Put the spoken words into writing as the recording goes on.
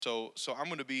So I'm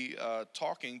going to be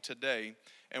talking today,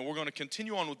 and we're going to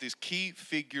continue on with these key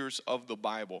figures of the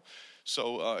Bible.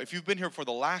 So if you've been here for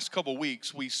the last couple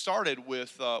weeks, we started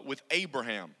with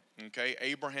Abraham. Okay,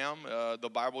 Abraham. The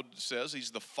Bible says he's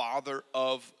the father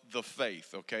of the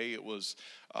faith. Okay, it was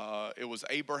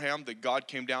Abraham that God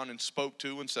came down and spoke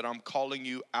to and said, "I'm calling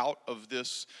you out of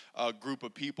this group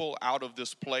of people, out of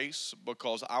this place,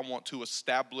 because I want to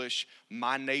establish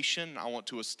my nation. I want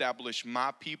to establish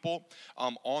my people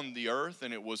on the earth."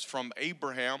 And it was from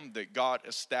Abraham that God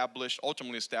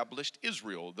ultimately established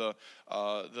Israel,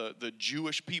 the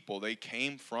Jewish people. They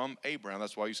came from Abraham.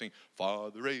 That's why you sing,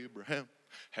 "Father Abraham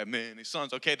had many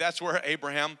sons." Okay, that's where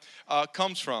Abraham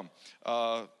comes from.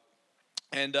 So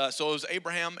it was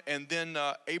Abraham, and then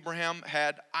Abraham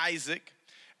had Isaac,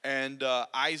 and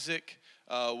Isaac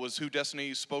was who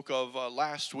Destiny spoke of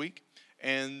last week.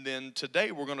 And then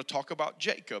today we're going to talk about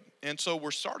Jacob. And so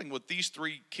we're starting with these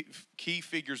three key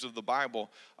figures of the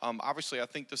Bible. Obviously, I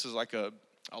think this is like a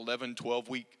 11,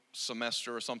 12-week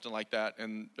semester or something like that,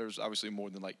 and there's obviously more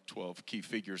than like 12 key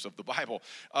figures of the Bible,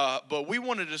 but we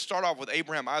wanted to start off with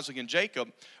Abraham, Isaac, and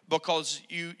Jacob because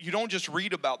you don't just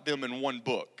read about them in one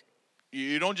book.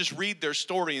 You don't just read their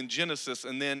story in Genesis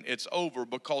and then it's over,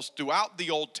 because throughout the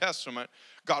Old Testament,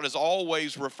 God is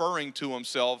always referring to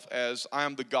himself as, "I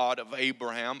am the God of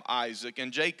Abraham, Isaac,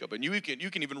 and Jacob." And you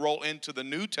can even roll into the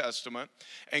New Testament,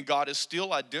 and God is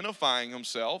still identifying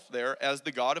himself there as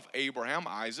the God of Abraham,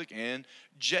 Isaac, and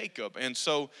Jacob. And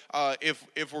so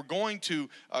if we're going to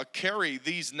carry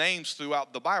these names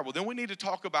throughout the Bible, then we need to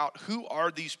talk about who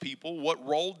are these people, what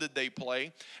role did they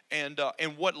play, and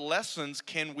what lessons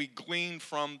can we glean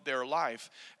from their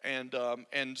life.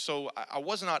 And so I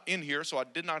was not in here, so I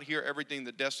did not hear everything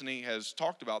that Destiny has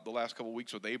talked about the last couple of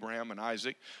weeks with Abraham and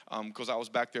Isaac, because I was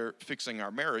back there fixing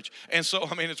our marriage. And so,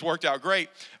 I mean, it's worked out great.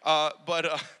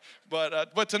 But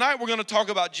tonight we're going to talk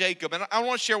about Jacob, and I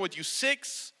want to share with you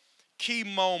 6 key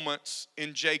moments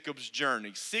in Jacob's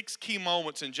journey. 6 key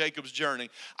moments in Jacob's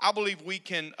journey. I believe we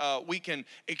can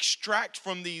extract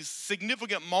from these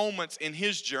significant moments in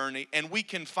his journey, and we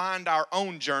can find our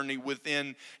own journey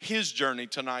within his journey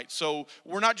tonight. So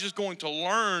we're not just going to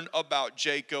learn about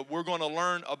Jacob, we're going to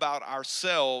learn about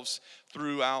ourselves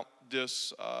throughout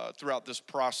this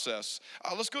process.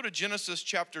 Let's go to Genesis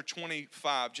chapter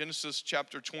 25. Genesis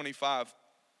chapter 25.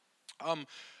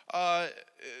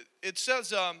 It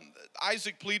says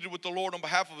Isaac pleaded with the Lord on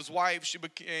behalf of his wife. She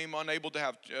was unable to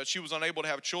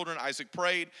have children. Isaac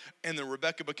prayed, and then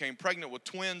Rebekah became pregnant with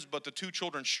twins. But the 2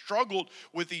 children struggled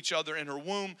with each other in her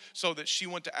womb, so that she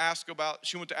went to ask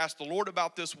the Lord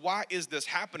about this. "Why is this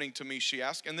happening to me?" she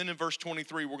asked. And then in verse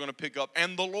 23, we're going to pick up.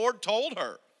 "And the Lord told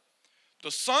her,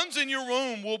 'The sons in your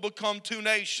womb will become 2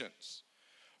 nations.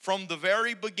 From the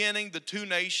very beginning, the 2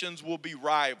 nations will be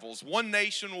rivals. One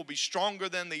nation will be stronger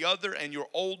than the other, and your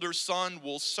older son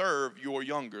will serve your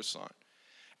younger son.'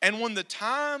 And when the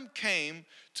time came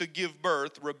to give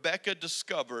birth, Rebekah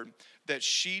discovered that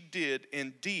she did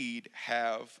indeed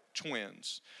have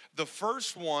twins. The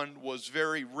first one was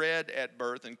very red at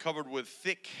birth and covered with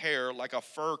thick hair like a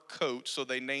fur coat, so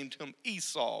they named him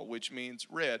Esau, which means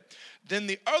red. Then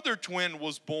the other twin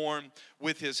was born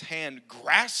with his hand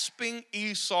grasping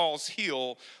Esau's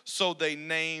heel, so they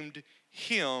named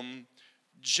him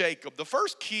Jacob." The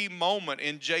first key moment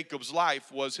in Jacob's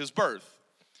life was his birth.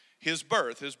 His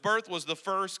birth was the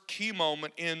first key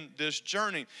moment in this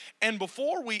journey. And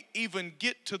before we even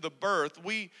get to the birth,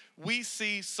 we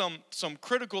see some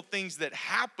critical things that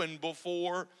happened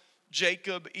before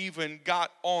Jacob even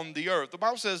got on the earth. The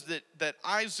Bible says that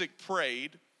Isaac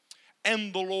prayed,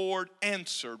 and the Lord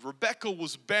answered. Rebekah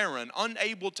was barren,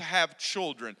 unable to have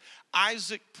children.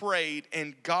 Isaac prayed,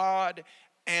 and God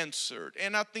answered.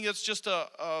 And I think it's just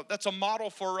that's a model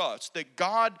for us, that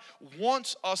God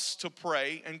wants us to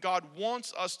pray, and God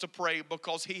wants us to pray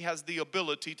because he has the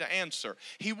ability to answer.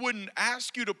 He wouldn't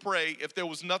ask you to pray if there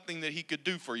was nothing that he could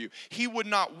do for you. He would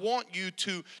not want you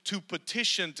to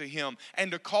petition to him and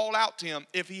to call out to him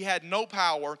if he had no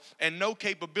power and no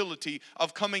capability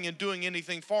of coming and doing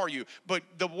anything for you.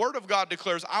 But the word of God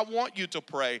declares, "I want you to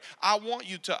pray. I want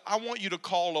you to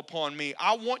call upon me.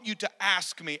 I want you to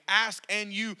ask me. Ask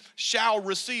and you shall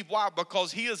receive." Why?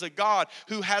 Because he is a God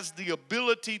who has the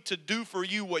ability to do for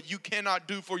you what you cannot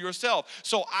do for yourself.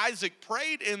 So Isaac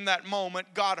prayed in that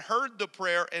moment. God heard the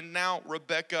prayer, and now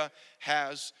Rebekah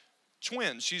has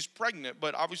twins. She's pregnant,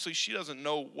 but obviously she doesn't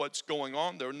know what's going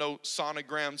on. There are no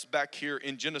sonograms back here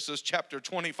in Genesis chapter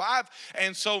 25.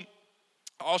 And so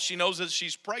All she knows is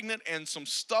she's pregnant and some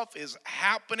stuff is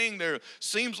happening. There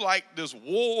seems like this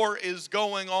war is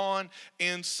going on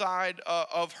inside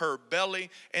of her belly.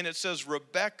 And it says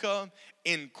Rebekah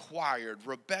inquired.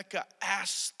 Rebekah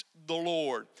asked the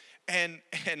Lord. And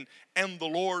the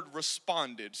Lord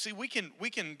responded. See, we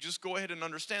can just go ahead and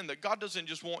understand that God doesn't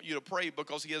just want you to pray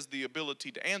because he has the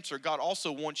ability to answer. God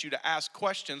also wants you to ask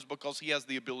questions because he has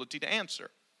the ability to answer.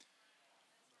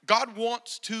 God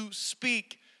wants to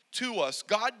speak to us.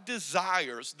 God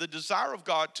desires, the desire of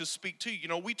God to speak to you. You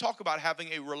know, we talk about having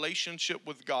a relationship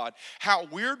with God. How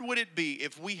weird would it be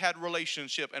if we had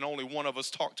relationship and only one of us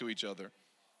talked to each other?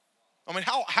 I mean,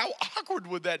 how awkward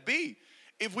would that be?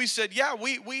 If we said, yeah,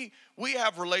 we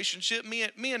have relationship, me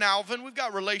and Alvin, we've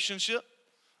got relationship.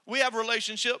 We have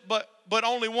relationship, but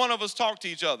only one of us talk to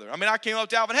each other. I mean, I came up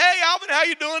to Alvin, hey, Alvin, how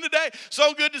you doing today?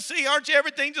 So good to see you. Aren't you?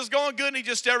 Everything just going good? And he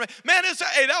just stared at me. Man,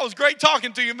 hey, that was great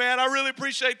talking to you, man. I really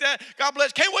appreciate that. God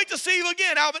bless. Can't wait to see you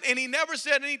again, Alvin. And he never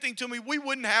said anything to me. We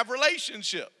wouldn't have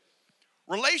relationship.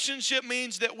 Relationship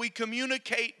means that we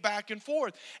communicate back and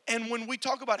forth. And when we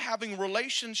talk about having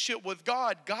relationship with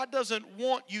God, God doesn't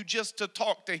want you just to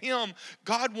talk to him.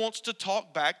 God wants to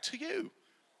talk back to you.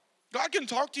 God can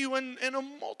talk to you in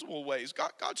multiple ways.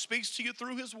 God speaks to you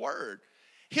through his word.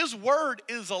 His word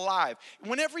is alive.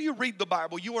 Whenever you read the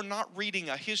Bible, you are not reading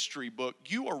a history book.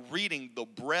 You are reading the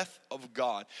breath of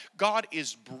God. God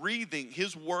is breathing.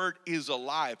 His word is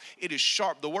alive. It is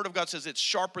sharp. The word of God says it's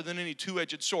sharper than any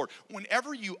two-edged sword.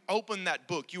 Whenever you open that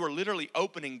book, you are literally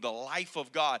opening the life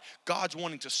of God. God's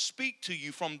wanting to speak to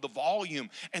you from the volume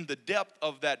and the depth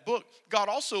of that book. God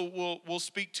also will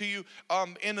speak to you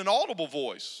in an audible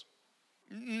voice.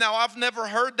 Now, I've never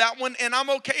heard that one, and I'm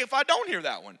okay if I don't hear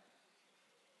that one.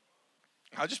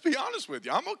 I'll just be honest with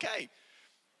you. I'm okay.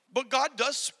 But God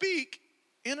does speak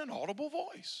in an audible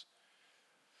voice.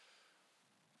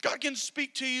 God can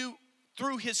speak to you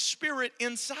through his spirit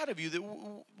inside of you. That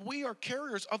we are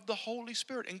carriers of the Holy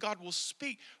Spirit, and God will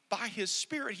speak by his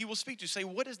spirit. He will speak to you. Say,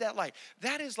 what is that like?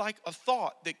 That is like a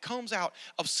thought that comes out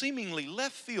of seemingly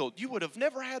left field. You would have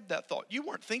never had that thought. You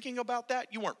weren't thinking about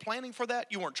that. You weren't planning for that.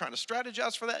 You weren't trying to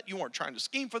strategize for that. You weren't trying to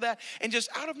scheme for that. And just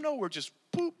out of nowhere, just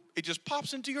poop, it just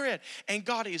pops into your head. And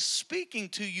God is speaking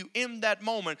to you in that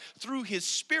moment through his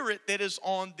spirit that is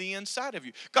on the inside of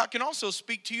you. God can also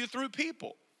speak to you through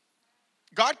people.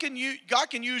 God can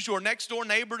use your next door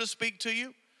neighbor to speak to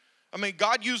you. I mean,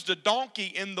 God used a donkey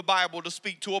in the Bible to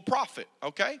speak to a prophet,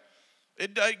 okay?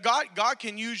 God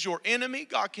can use your enemy.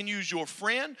 God can use your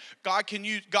friend. God can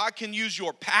use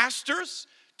your pastors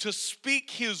to speak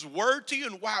his word to you.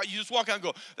 And wow, you just walk out and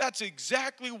go, that's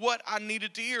exactly what I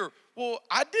needed to hear. Well,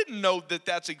 I didn't know that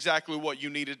that's exactly what you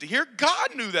needed to hear.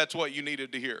 God knew that's what you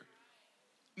needed to hear.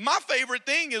 My favorite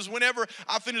thing is whenever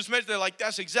I finish the message, they're like,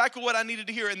 that's exactly what I needed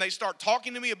to hear. And they start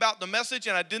talking to me about the message,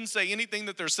 and I didn't say anything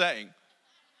that they're saying.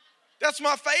 That's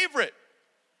my favorite.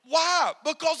 Why?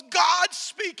 Because God's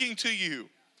speaking to you.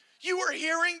 You are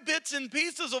hearing bits and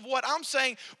pieces of what I'm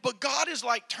saying, but God is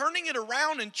like turning it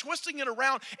around and twisting it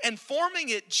around and forming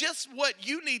it just what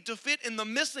you need to fit in the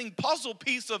missing puzzle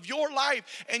piece of your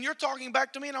life. And you're talking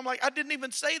back to me, and I'm like, I didn't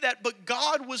even say that, but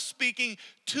God was speaking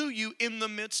to you in the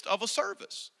midst of a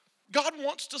service. God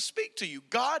wants to speak to you.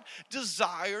 God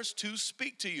desires to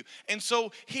speak to you. And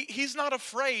so he's not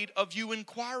afraid of you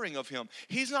inquiring of him.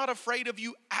 He's not afraid of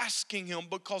you asking him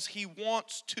because he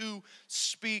wants to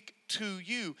speak to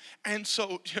you. And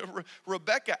so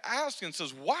Rebekah asked and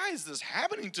says, why is this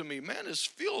happening to me? Man, this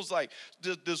feels like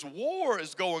this war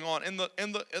is going on. And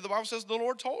the Bible says the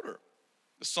Lord told her,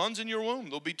 the sons in your womb,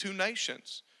 there'll be two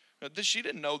nations. She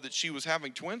didn't know that she was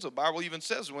having twins. The Bible even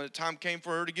says when the time came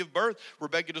for her to give birth,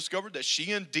 Rebekah discovered that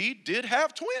she indeed did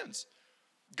have twins.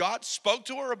 God spoke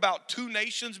to her about two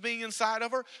nations being inside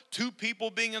of her, two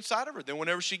people being inside of her. Then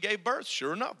whenever she gave birth,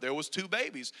 sure enough, there was two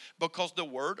babies, because the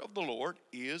word of the Lord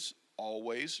is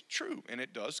always true, and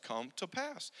it does come to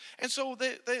pass. And so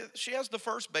she has the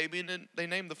first baby, and then they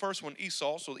named the first one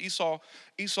Esau. So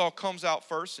Esau comes out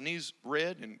first, and he's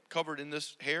red and covered in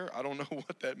this hair. I don't know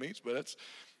what that means, but it's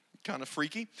kind of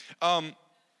freaky.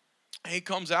 He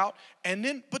comes out,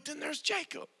 but then there's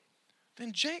Jacob.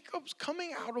 Then Jacob's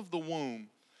coming out of the womb,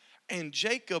 and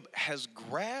Jacob has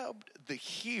grabbed the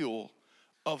heel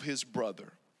of his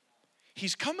brother.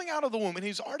 He's coming out of the womb and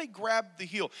he's already grabbed the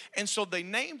heel. And so they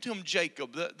named him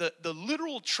Jacob. The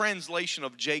literal translation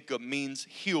of Jacob means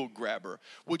heel grabber,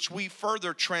 which we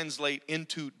further translate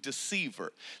into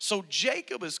deceiver. So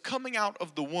Jacob is coming out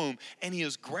of the womb and he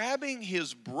is grabbing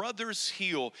his brother's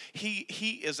heel. He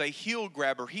is a heel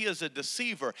grabber. He is a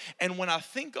deceiver. And when I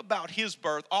think about his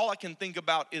birth, all I can think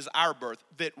about is our birth,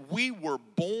 that we were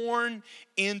born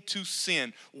into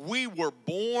sin. We were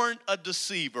born a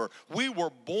deceiver. We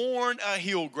were born a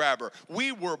heel grabber.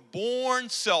 We were born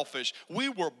selfish. We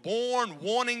were born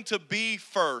wanting to be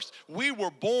first. We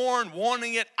were born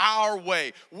wanting it our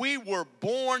way. We were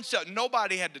born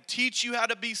nobody had to teach you how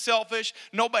to be selfish.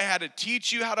 Nobody had to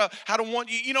teach you how to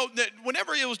want you. You know,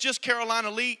 whenever it was just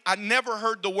Carolina Lee, I never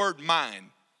heard the word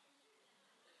mine.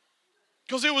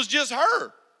 Because it was just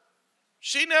her.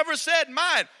 She never said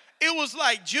mine. It was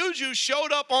like Juju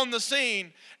showed up on the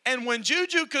scene, and when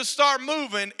Juju could start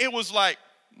moving, it was like,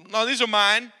 no, these are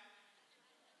mine.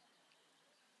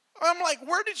 I'm like,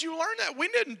 where did you learn that? We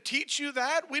didn't teach you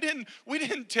that. We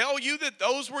didn't tell you that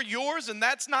those were yours and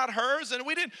that's not hers. And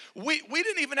we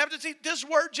didn't even have to teach. This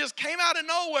word just came out of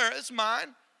nowhere. It's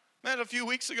mine. Man, a few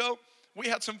weeks ago, we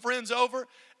had some friends over,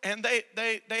 and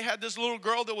they had this little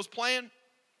girl that was playing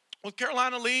with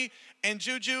Carolina Lee and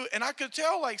Juju, and I could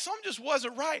tell like something just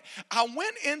wasn't right. I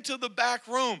went into the back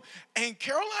room, and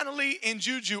Carolina Lee and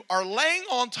Juju are laying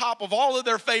on top of all of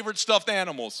their favorite stuffed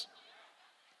animals.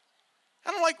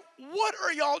 And I'm like, what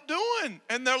are y'all doing?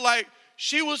 And they're like,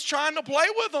 she was trying to play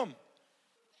with them.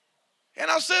 And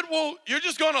I said, well, you're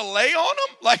just going to lay on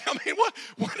them? Like, I mean,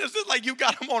 what is this? Like, you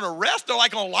got them on arrest? They're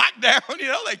like on lockdown, you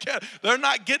know? They're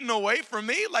not getting away from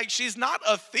me. Like, she's not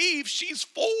a thief. She's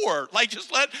 4. Like,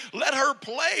 just let her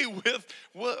play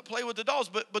with the dolls.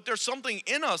 But there's something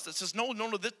in us that says, no,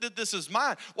 this is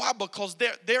mine. Why? Because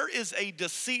there is a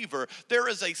deceiver. There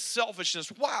is a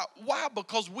selfishness. Why?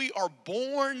 Because we are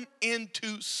born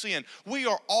into sin. We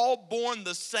are all born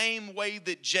the same way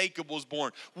that Jacob was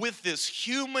born, with this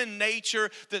human nature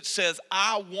that says,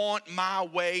 I want my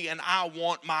way and I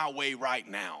want my way right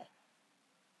now.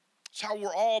 That's how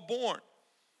we're all born.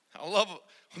 One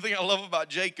thing I love about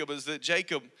Jacob is that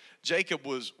Jacob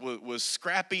was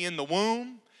scrappy in the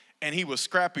womb, and he was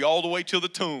scrappy all the way to the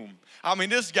tomb. I mean,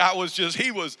 this guy was just,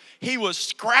 he was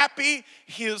scrappy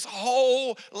his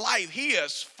whole life. He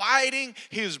is fighting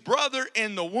his brother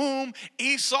in the womb.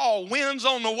 Esau wins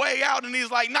on the way out, and he's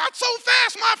like, not so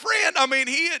fast, my friend. I mean,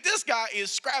 this guy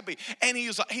is scrappy, and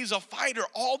he's a fighter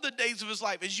all the days of his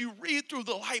life. As you read through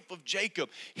the life of Jacob,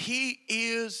 he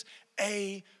is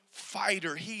a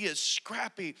fighter. He is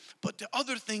scrappy. But the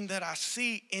other thing that I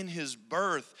see in his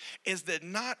birth is that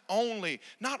not only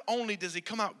does he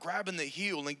come out grabbing the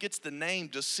heel and gets the name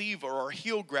deceiver or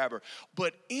heel grabber,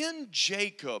 but in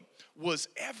Jacob was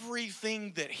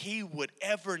everything that he would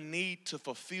ever need to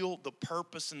fulfill the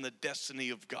purpose and the destiny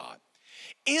of God.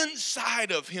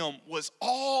 Inside of him was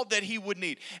all that he would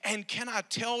need. And can I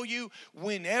tell you,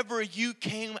 whenever you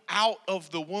came out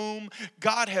of the womb,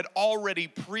 God had already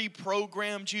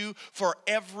pre-programmed you for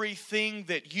everything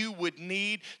that you would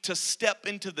need to step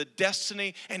into the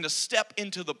destiny and to step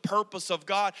into the purpose of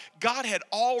God. God had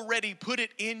already put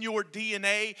it in your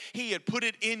DNA. He had put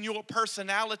it in your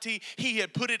personality. He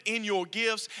had put it in your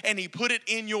gifts, and he put it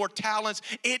in your talents.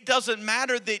 It doesn't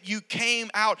matter that you came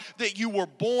out, that you were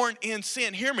born in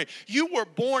sin. Hear me. You were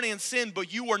born in sin,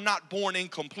 but you were not born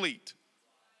incomplete.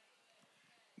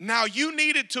 Now, you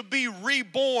needed to be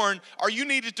reborn, or you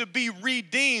needed to be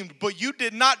redeemed, but you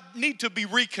did not need to be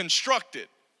reconstructed.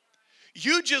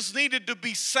 You just needed to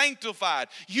be sanctified.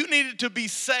 You needed to be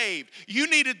saved. You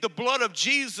needed the blood of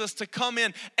Jesus to come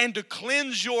in and to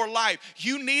cleanse your life.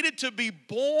 You needed to be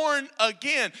born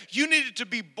again. You needed to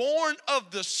be born of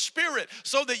the Spirit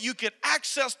so that you could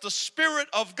access the Spirit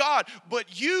of God.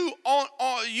 But you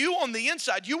on the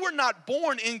inside, you were not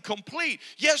born incomplete.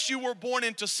 Yes, you were born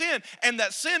into sin, and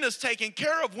that sin is taken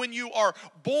care of when you are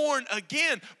born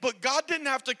again. But God didn't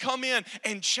have to come in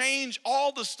and change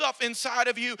all the stuff inside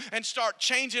of you and start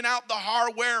changing out the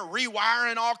hardware,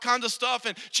 rewiring all kinds of stuff,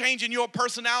 and changing your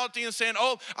personality and saying,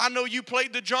 oh, I know you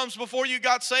played the drums before you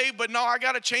got saved, but no, I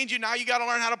got to change you. Now you got to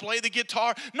learn how to play the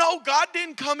guitar. No, God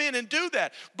didn't come in and do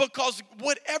that, because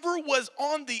whatever was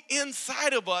on the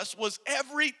inside of us was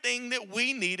everything that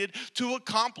we needed to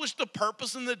accomplish the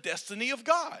purpose and the destiny of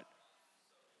God.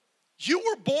 You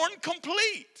were born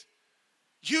complete.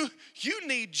 You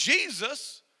need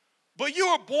Jesus, but you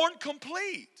were born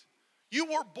complete. You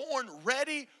were born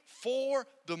ready for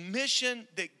the mission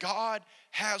that God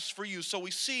has for you. So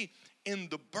we see in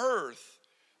the birth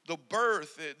the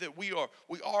birth, that we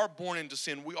are born into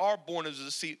sin. We are born as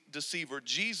a deceiver.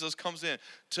 Jesus comes in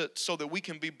so that we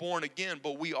can be born again,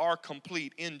 but we are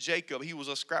complete. In Jacob, he was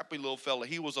a scrappy little fella.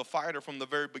 He was a fighter from the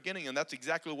very beginning, and that's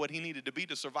exactly what he needed to be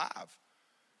to survive.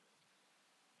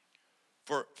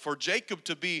 For Jacob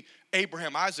to be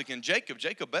Abraham, Isaac, and Jacob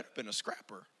better have been a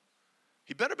scrapper.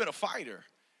 He better have been a fighter.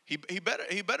 He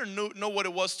better know what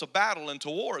it was to battle and to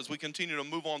war as we continue to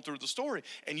move on through the story.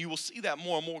 And you will see that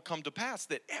more and more come to pass,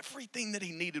 that everything that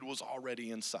he needed was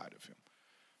already inside of him.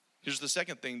 Here's the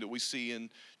second thing that we see in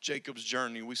Jacob's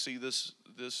journey. We see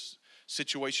this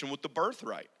situation with the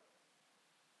birthright.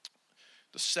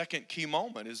 The second key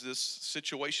moment is this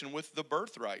situation with the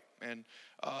birthright. And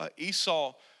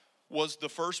Esau was the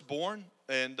firstborn,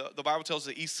 and the Bible tells us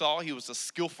that Esau, he was a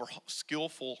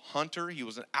skillful hunter. He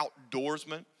was an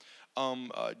outdoorsman.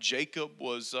 Jacob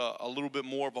was a little bit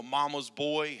more of a mama's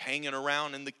boy, hanging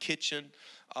around in the kitchen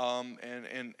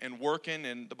and working.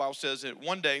 And the Bible says that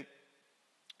one day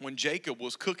when Jacob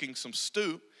was cooking some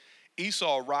stew,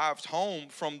 Esau arrived home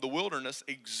from the wilderness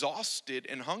exhausted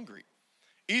and hungry.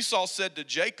 Esau said to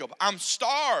Jacob, "I'm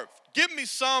starved. Give me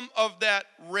some of that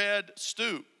red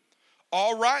stew."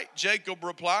 "All right," Jacob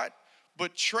replied,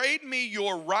 "but trade me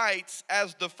your rights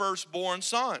as the firstborn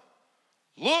son."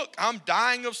 "Look, I'm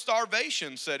dying of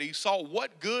starvation," said Esau.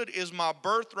 "What good is my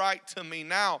birthright to me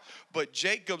now?" But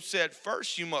Jacob said,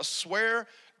 "First you must swear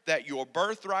that your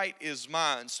birthright is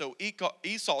mine." So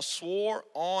Esau swore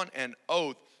on an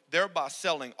oath, thereby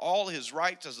selling all his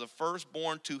rights as the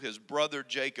firstborn to his brother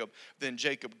Jacob. Then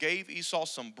Jacob gave Esau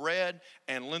some bread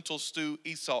and lentil stew.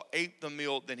 Esau ate the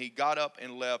meal. Then he got up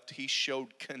and left. He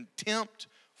showed contempt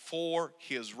for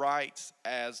his rights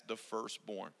as the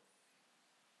firstborn.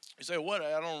 You say, "What?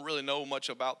 I don't really know much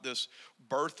about this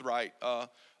birthright."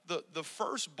 The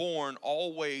firstborn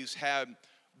always had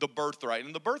the birthright.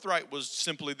 And the birthright was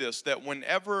simply this, that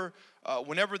whenever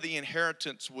the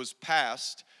inheritance was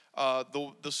passed,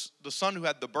 the son who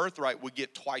had the birthright would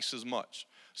get twice as much.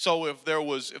 So if there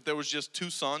was just two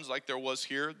sons like there was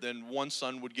here, then one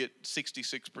son would get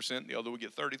 66%, the other would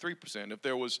get 33%. If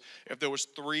there was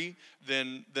three,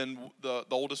 then the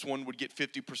oldest one would get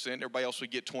 50%, everybody else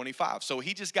would get 25%. So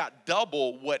he just got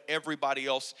double what everybody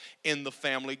else in the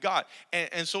family got.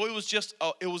 And so it was just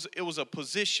it was a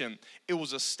position, it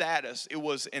was a status, it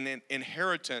was an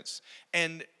inheritance.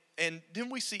 And then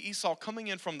we see Esau coming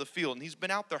in from the field, and he's been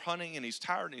out there hunting, and he's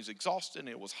tired, and he's exhausted, and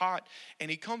it was hot,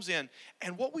 and he comes in,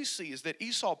 and what we see is that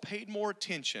Esau paid more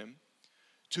attention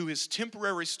to his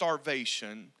temporary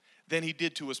starvation than he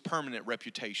did to his permanent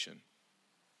reputation.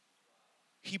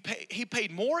 He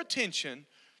paid more attention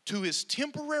to his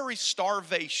temporary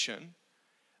starvation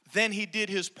than he did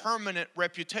his permanent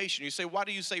reputation. You say, why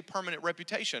do you say permanent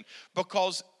reputation?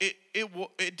 Because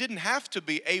it didn't have to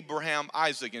be Abraham,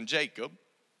 Isaac, and Jacob.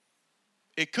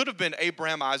 It could have been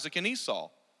Abraham, Isaac, and Esau.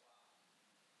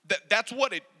 That's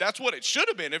what it should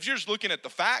have been. If you're just looking at the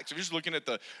facts, if you're just looking at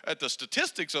the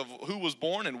statistics of who was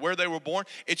born and where they were born,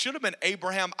 it should have been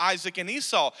Abraham, Isaac, and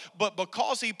Esau. But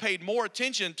because he paid more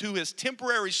attention to his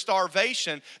temporary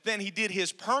starvation than he did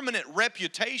his permanent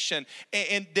reputation,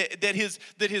 and that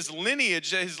his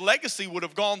lineage, that his legacy would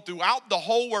have gone throughout the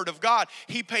whole Word of God,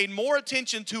 he paid more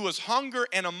attention to his hunger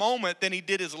in a moment than he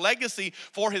did his legacy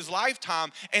for his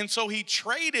lifetime. And so he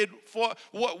traded for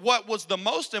what was the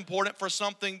most important for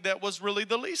something that was really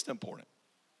the least important.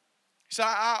 He said,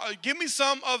 give me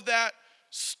some of that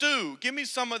stew. Give me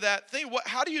some of that thing.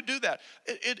 How do you do that?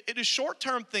 It is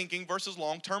short-term thinking versus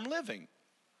long-term living.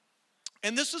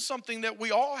 And this is something that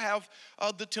we all have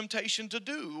the temptation to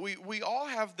do. We all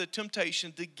have the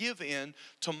temptation to give in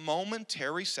to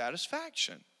momentary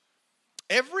satisfaction.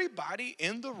 Everybody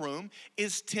in the room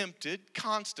is tempted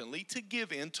constantly to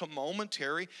give in to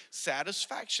momentary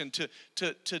satisfaction,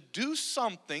 to do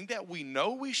something that we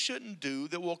know we shouldn't do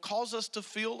that will cause us to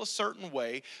feel a certain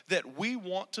way that we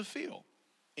want to feel.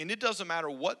 And it doesn't matter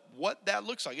what that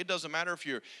looks like. It doesn't matter if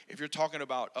you're talking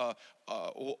about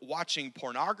watching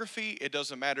pornography. It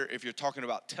doesn't matter if you're talking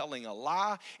about telling a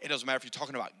lie. It doesn't matter if you're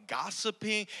talking about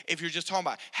gossiping. If you're just talking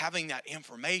about having that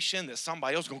information that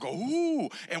somebody else is going to go, ooh,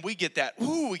 and we get that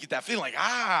feeling like,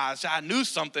 I knew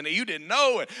something that you didn't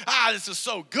know, and this is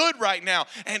so good right now.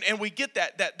 And we get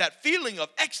that feeling of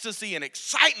ecstasy and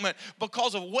excitement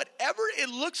because of whatever it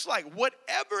looks like,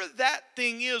 whatever that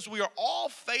thing is. We are all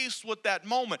faced with that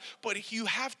moment. But you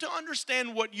have to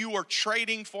understand what you are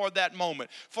trading for that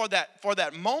moment. For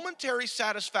that momentary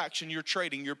satisfaction, you're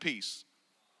trading your peace.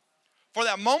 For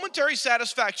that momentary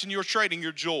satisfaction, you're trading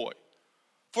your joy.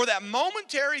 For that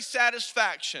momentary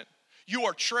satisfaction, you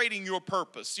are trading your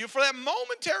purpose. For that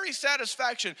momentary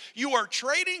satisfaction, you are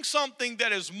trading something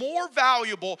that is more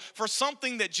valuable for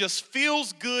something that just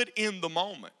feels good in the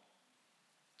moment.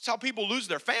 That's how people lose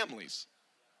their families.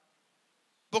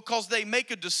 Because they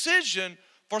make a decision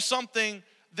for something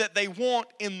that they want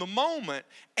in the moment,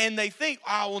 and they think,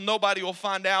 oh, well, nobody will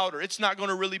find out, or it's not going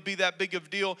to really be that big of a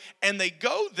deal. And they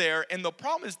go there, and the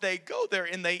problem is they go there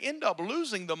and they end up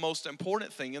losing the most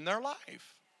important thing in their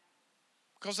life.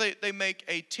 Because they make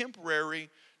a temporary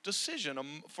decision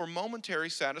for momentary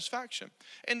satisfaction.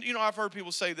 And, I've heard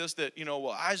people say this, that, well,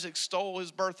 Isaac stole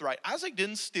his birthright. Isaac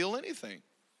didn't steal anything.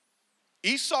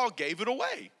 Esau gave it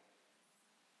away.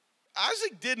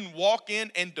 Isaac didn't walk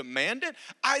in and demand it.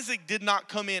 Isaac did not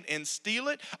come in and steal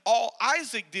it. All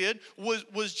Isaac did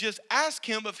was just ask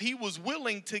him if he was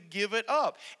willing to give it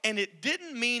up. And it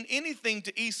didn't mean anything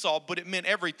to Esau, but it meant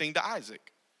everything to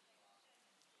Isaac.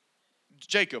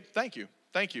 Jacob, thank you.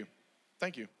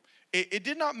 It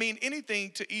did not mean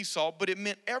anything to Esau, but it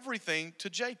meant everything to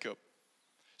Jacob.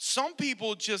 Some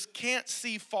people just can't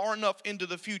see far enough into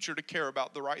the future to care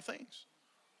about the right things.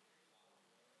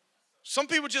 Some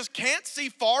people just can't see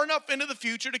far enough into the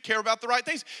future to care about the right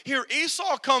things. Here,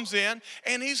 Esau comes in,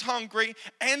 and he's hungry,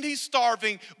 and he's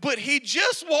starving, but he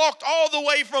just walked all the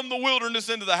way from the wilderness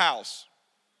into the house.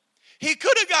 He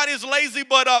could have got his lazy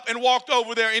butt up and walked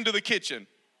over there into the kitchen.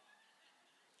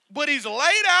 But he's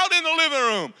laid out in the living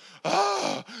room.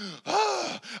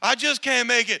 I just can't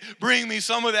make it. Bring me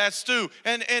some of that stew.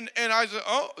 And I said,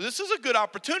 this is a good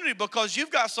opportunity because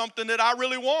you've got something that I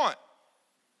really want.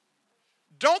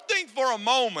 Don't think for a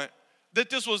moment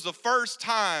that this was the first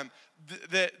time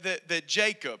that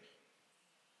Jacob,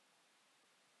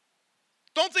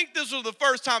 don't think this was the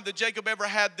first time that Jacob ever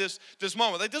had this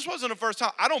moment. Like, this wasn't the first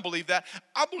time. I don't believe that.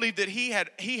 I believe that he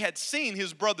had seen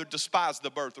his brother despise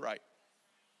the birthright.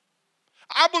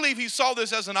 I believe he saw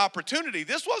this as an opportunity.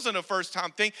 This wasn't a first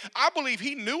time thing. I believe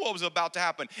he knew what was about to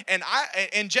happen.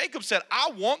 And Jacob said,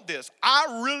 I want this.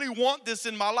 I really want this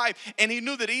in my life. And he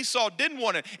knew that Esau didn't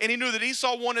want it. And he knew that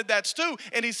Esau wanted that too.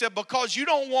 And he said, because you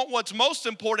don't want what's most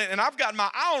important, and I've got my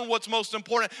eye on what's most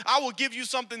important, I will give you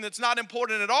something that's not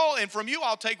important at all. And from you,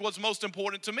 I'll take what's most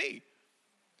important to me.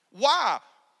 Why?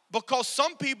 Because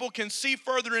some people can see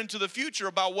further into the future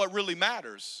about what really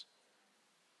matters.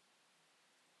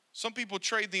 Some people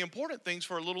trade the important things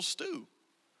for a little stew.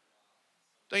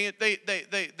 They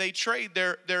trade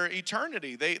their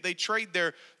eternity. They trade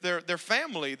their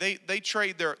family. They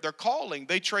trade their calling.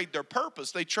 They trade their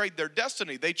purpose. They trade their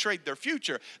destiny. They trade their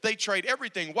future. They trade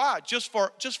everything. Why? Just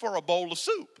for a bowl of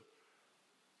soup,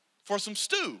 for some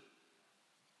stew.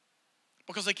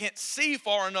 Because they can't see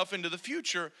far enough into the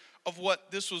future of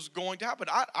what this was going to happen.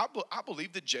 I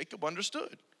believe that Jacob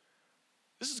understood.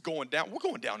 This is going down. We're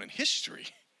going down in history.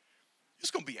 It's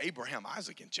going to be Abraham,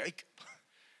 Isaac, and Jacob.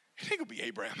 It ain't going to be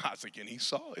Abraham, Isaac, and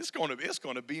Esau. It's going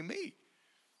to be me.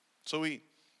 So he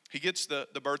gets the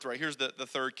birthright. Here's the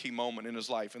third key moment in his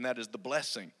life, and that is the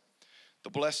blessing. The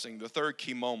blessing, the third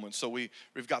key moment. So we've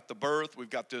got the birth, we've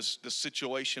got this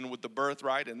situation with the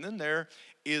birthright, and then there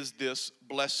is this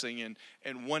blessing.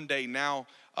 And one day now,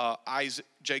 Isaac,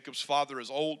 Jacob's father,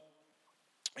 is old.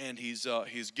 And he's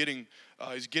getting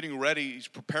ready. He's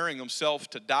preparing himself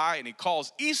to die. And he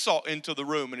calls Esau into the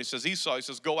room. And he says, Esau, he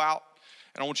says, go out.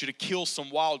 And I want you to kill some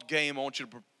wild game. I want you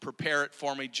to prepare it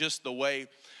for me just the way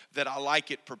that I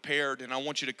like it prepared. And I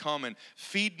want you to come and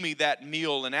feed me that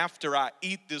meal. And after I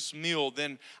eat this meal,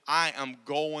 then I am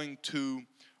going to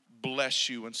bless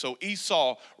you. And so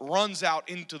Esau runs out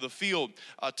into the field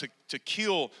to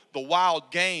kill the wild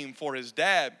game for his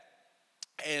dad.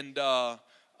 And the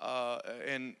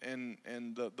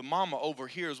mama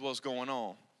overhears what's going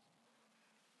on.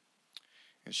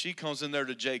 And she comes in there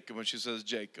to Jacob and she says,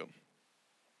 Jacob,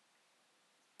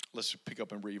 let's pick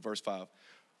up and read verse 5.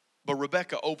 But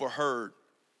Rebekah overheard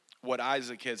what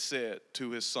Isaac had said to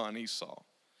his son Esau.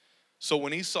 So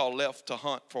when Esau left to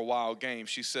hunt for wild game,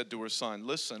 she said to her son,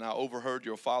 listen, I overheard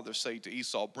your father say to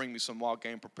Esau, bring me some wild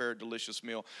game, prepare a delicious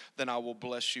meal. Then I will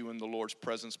bless you in the Lord's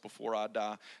presence before I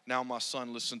die. Now, my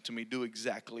son, listen to me. Do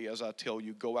exactly as I tell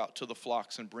you. Go out to the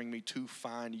flocks and bring me 2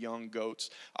 fine young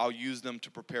goats. I'll use them to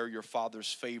prepare your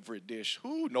father's favorite dish.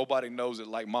 Ooh, nobody knows it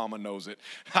like mama knows it.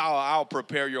 I'll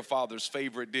prepare your father's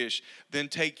favorite dish. Then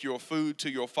take your food to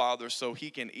your father so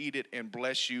he can eat it and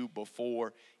bless you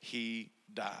before he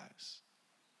dies.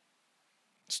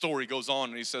 The story goes on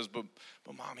and he says, but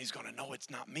mom, he's going to know it's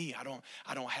not me. I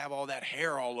don't have all that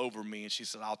hair all over me. And she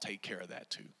said, I'll take care of that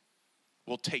too.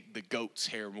 We'll take the goat's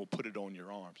hair and we'll put it on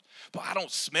your arms. But I don't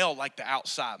smell like the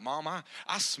outside, Mom. I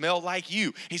smell like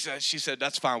you. She said,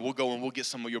 that's fine. We'll go and we'll get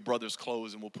some of your brother's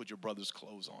clothes and we'll put your brother's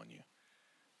clothes on you.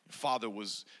 Father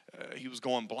was he was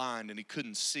going blind and he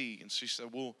couldn't see, and she said,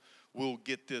 we'll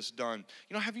get this done.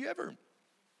 You know, have you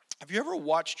ever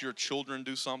watched your children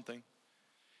do something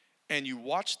and you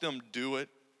watch them do it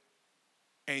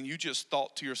and you just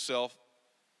thought to yourself,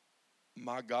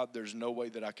 my God, there's no way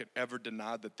that I could ever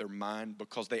deny that they're mine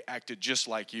because they acted just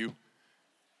like you?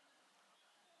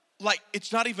 Like,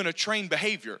 it's not even a trained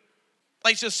behavior.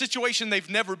 Like, it's a situation they've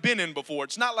never been in before.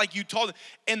 It's not like you told them,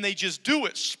 and they just do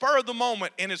it, spur of the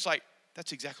moment, and it's like,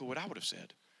 that's exactly what I would have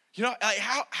said. You know, like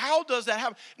how does that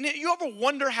happen? You ever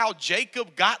wonder how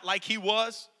Jacob got like he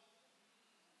was?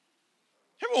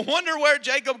 You ever wonder where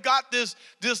Jacob got this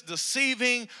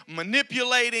deceiving,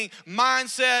 manipulating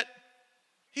mindset?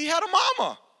 He had a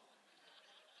mama.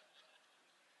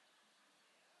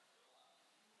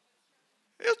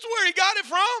 That's where he got it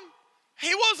from.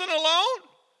 He wasn't alone.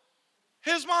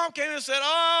 His mom came and said,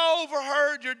 I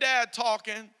overheard your dad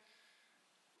talking.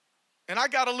 And I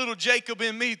got a little Jacob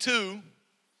in me too.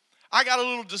 I got a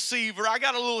little deceiver. I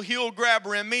got a little heel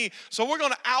grabber in me. So we're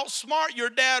going to outsmart your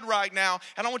dad right now.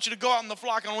 And I want you to go out in the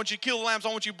flock. And I want you to kill the lambs. I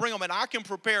want you to bring them. And I can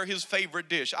prepare his favorite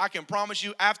dish. I can promise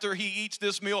you after he eats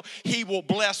this meal, he will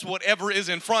bless whatever is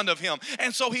in front of him.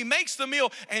 And so he makes the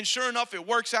meal. And sure enough, it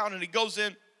works out. And he goes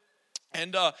in.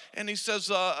 And he says,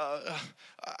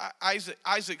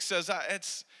 Isaac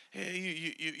says,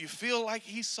 you feel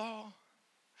like Esau,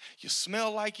 you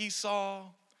smell like Esau,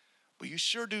 but you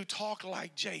sure do talk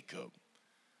like Jacob.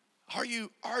 Are you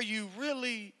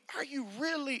really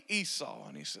Esau?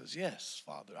 And he says, yes,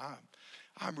 Father,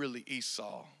 I'm really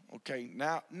Esau. Okay,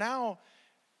 now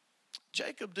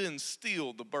Jacob didn't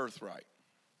steal the birthright.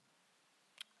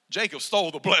 Jacob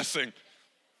stole the blessing.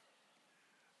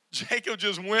 Jacob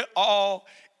just went all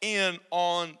in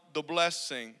on the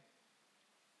blessing.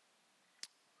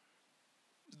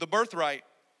 The birthright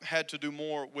had to do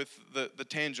more with the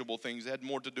tangible things. It had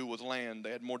more to do with land. They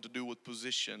had more to do with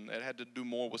position. It had to do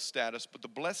more with status. But the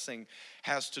blessing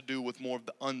has to do with more of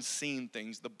the unseen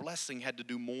things. The blessing had to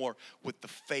do more with the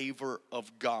favor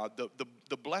of God.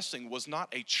 The blessing was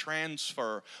not a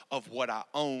transfer of what I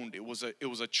owned. It was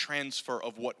a transfer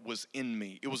of what was in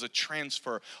me. It was a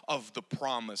transfer of the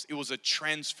promise. It was a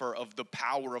transfer of the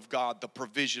power of God, the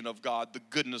provision of God, the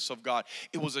goodness of God.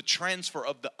 It was a transfer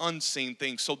of the unseen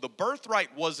things. So the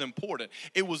birthright was important.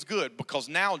 It was good because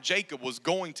now Jacob was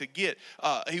going to get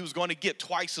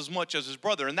twice as much as his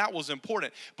brother, and that was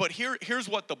important. But here's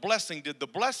what the blessing did. The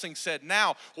blessing said,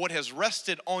 now what has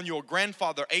rested on your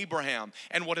grandfather Abraham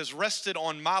and what has rested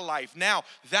on my life, now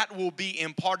that will be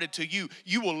imparted to you.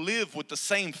 You will live with the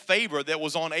same favor that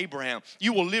was on Abraham.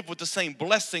 You will live with the same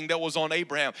blessing that was on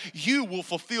Abraham. You will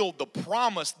fulfill the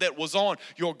promise that was on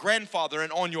your grandfather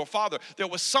and on your father. There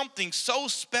was something so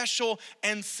special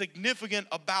and significant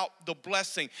about the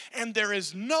blessing. And there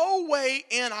is no way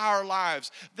in our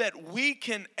lives that we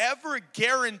can ever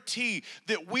guarantee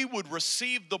that we would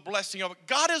receive the blessing of it.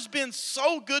 God has been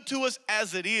so good to us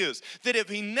as it is, that if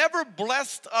he never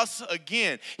blessed us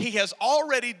again, he has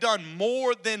already done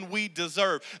more than we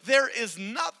deserve. There is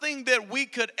nothing that we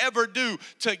could ever do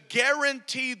to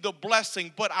guarantee the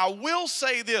blessing. But I will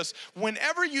say this,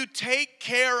 whenever you take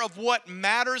care of what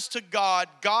matters to God,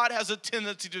 God has a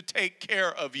tendency to take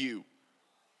care of you.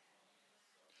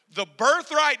 The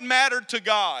birthright mattered to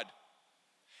God,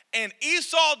 and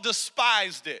Esau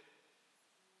despised it.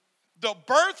 The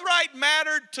birthright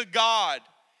mattered to God,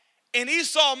 and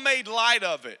Esau made light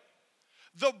of it.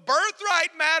 The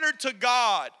birthright mattered to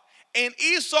God, and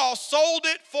Esau sold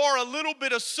it for a little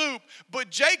bit of soup. But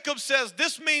Jacob says,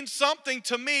 this means something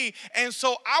to me, and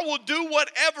so I will do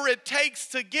whatever it takes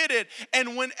to get it.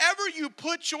 And whenever you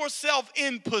put yourself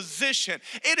in position,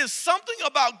 it is something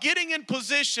about getting in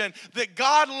position that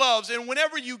God loves. And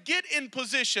whenever you get in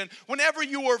position, whenever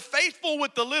you are faithful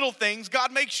with the little things,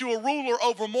 God makes you a ruler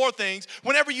over more things.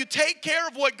 Whenever you take care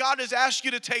of what God has asked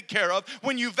you to take care of,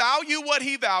 when you value what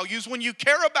he values, when you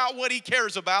care about what he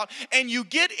cares about, and you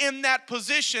get in that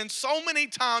position, so many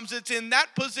times it's in that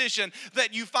position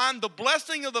that you find the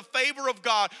blessing of the favor of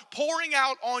God pouring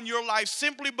out on your life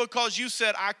simply because you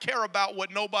said, I care about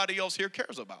what nobody else here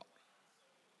cares about.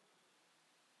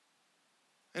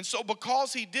 And so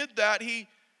because he did that, he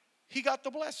got the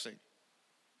blessing.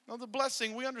 Now the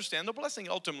blessing, we understand, the blessing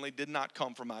ultimately did not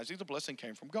come from Isaac. The blessing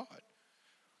came from God.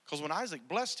 Because when Isaac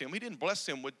blessed him, he didn't bless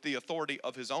him with the authority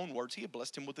of his own words. He had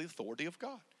blessed him with the authority of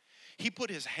God. He put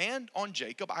his hand on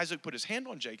Jacob, Isaac put his hand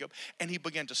on Jacob, and he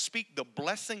began to speak the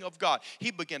blessing of God.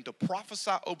 He began to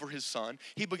prophesy over his son.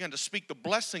 He began to speak the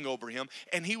blessing over him,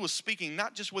 and he was speaking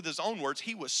not just with his own words,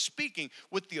 he was speaking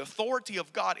with the authority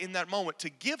of God in that moment to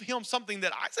give him something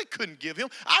that Isaac couldn't give him.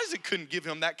 Isaac couldn't give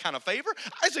him that kind of favor.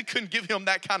 Isaac couldn't give him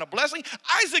that kind of blessing.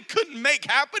 Isaac couldn't make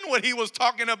happen what he was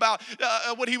talking about,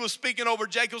 what he was speaking over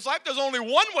Jacob's life. There's only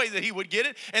one way that he would get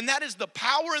it, and that is the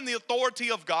power and the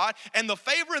authority of God and the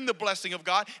favor and the blessing of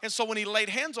God. And so when he laid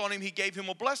hands on him, he gave him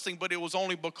a blessing, but it was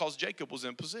only because Jacob was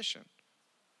in position.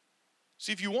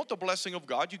 See, if you want the blessing of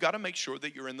God, you got to make sure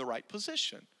that you're in the right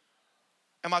position.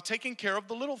 Am I taking care of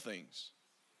the little things?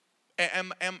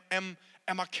 Am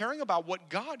I caring about what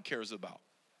God cares about?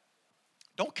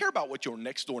 Don't care about what your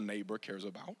next door neighbor cares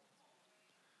about.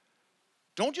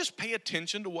 Don't just pay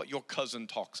attention to what your cousin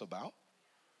talks about.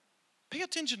 Pay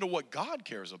attention to what God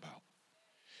cares about.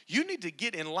 You need to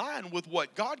get in line with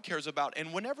what God cares about.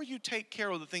 And whenever you take care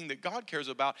of the thing that God cares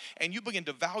about and you begin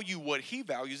to value what he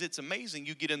values, it's amazing.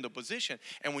 You get in the position.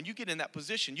 And when you get in that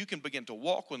position, you can begin to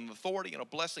walk with an authority and a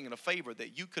blessing and a favor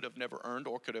that you could have never earned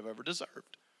or could have ever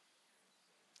deserved.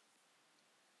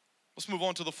 Let's move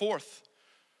on to the fourth.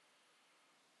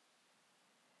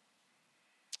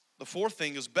 The fourth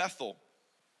thing is Bethel.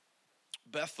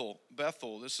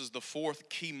 Bethel. This is the fourth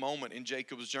key moment in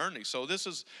Jacob's journey. So this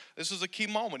is a key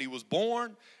moment. He was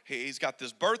born. He's got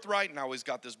this birthright. Now he's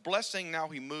got this blessing. Now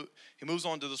he moves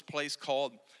on to this place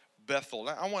called Bethel.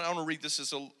 Now, I want to read this.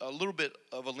 It's a little bit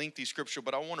of a lengthy scripture,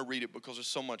 but I want to read it because there's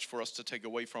so much for us to take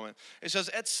away from it. It says,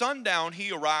 at sundown,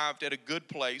 he arrived at a good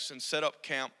place and set up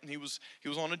camp. He was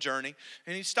on a journey,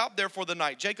 and he stopped there for the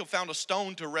night. Jacob found a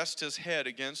stone to rest his head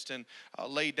against and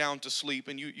lay down to sleep,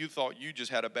 and you thought you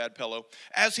just had a bad pillow.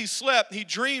 As he slept, he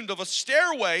dreamed of a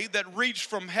stairway that reached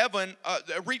from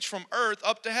earth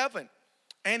up to heaven,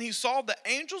 and he saw the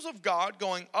angels of God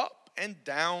going up and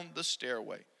down the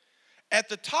stairway. At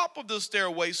the top of the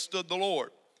stairway stood the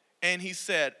Lord, and he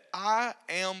said, I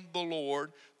am the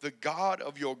Lord, the God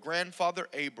of your grandfather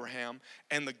Abraham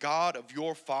and the God of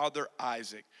your father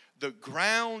Isaac. The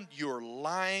ground you're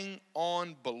lying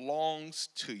on belongs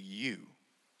to you.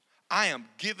 I am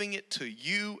giving it to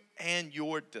you and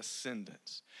your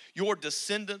descendants. Your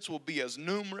descendants will be as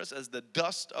numerous as the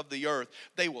dust of the earth.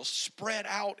 They will spread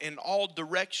out in all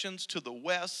directions, to the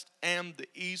west and the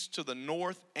east, to the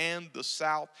north and the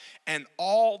south. And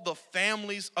all the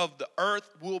families of the earth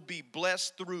will be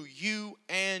blessed through you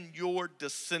and your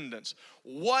descendants.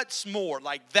 What's more?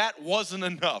 Like that wasn't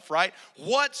enough, right?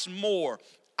 What's more?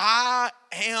 I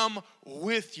am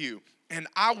with you, and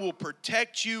I will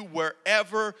protect you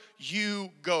wherever you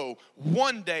go.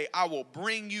 One day I will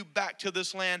bring you back to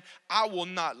this land. I will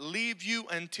not leave you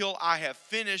until I have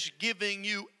finished giving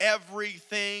you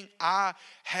everything I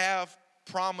have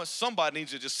promised. Somebody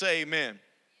needs to just say amen.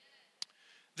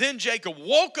 Then Jacob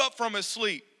woke up from his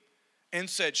sleep and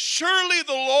said, surely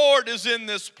the Lord is in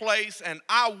this place, and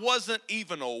I wasn't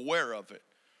even aware of it.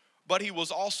 But he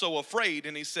was also afraid,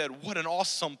 and he said, what an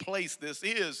awesome place this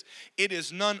is. It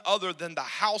is none other than the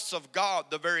house of God,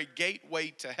 the very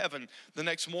gateway to heaven. The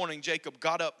next morning, Jacob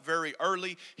got up very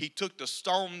early. He took the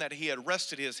stone that he had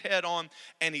rested his head on,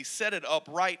 and he set it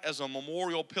upright as a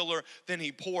memorial pillar. Then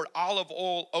he poured olive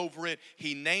oil over it.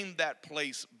 He named that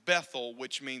place Bethel,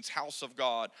 which means house of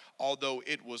God, although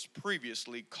it was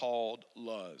previously called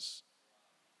Luz.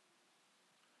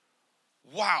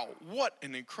 Wow, what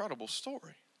an incredible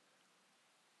story.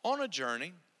 On a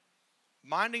journey,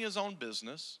 minding his own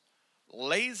business,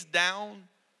 lays down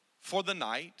for the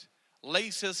night,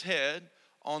 lays his head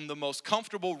on the most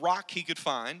comfortable rock he could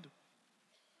find,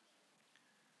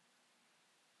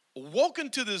 woken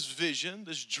to this vision,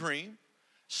 this dream,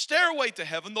 stairway to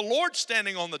heaven, the Lord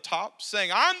standing on the top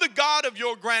saying, I'm the God of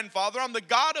your grandfather, I'm the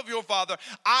God of your father,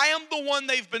 I am the one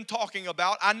they've been talking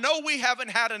about. I know we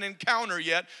haven't had an encounter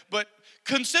yet, but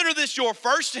consider this your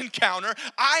first encounter.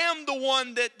 I am the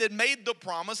one that made the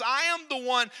promise. I am the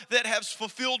one that has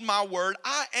fulfilled my word.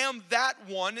 I am that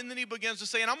one. And then he begins to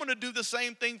say, and I'm going to do the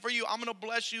same thing for you. I'm going to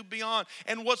bless you beyond.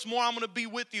 And what's more, I'm going to be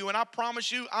with you. And I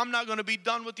promise you, I'm not going to be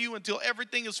done with you until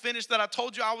everything is finished that I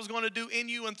told you I was going to do in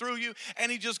you and through you.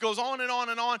 And he just goes on and on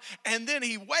and on. And then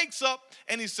he wakes up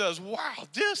and he says, wow,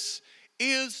 this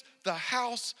is the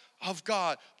house of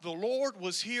God. The Lord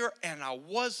was here and I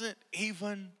wasn't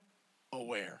even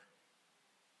aware.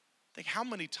 Think, how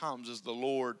many times is the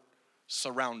Lord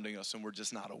surrounding us and we're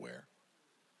just not aware?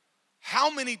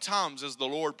 How many times is the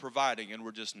Lord providing and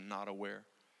we're just not aware?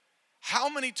 How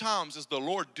many times is the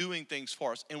Lord doing things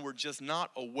for us and we're just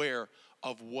not aware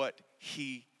of what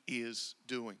he is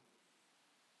doing?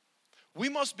 We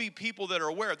must be people that are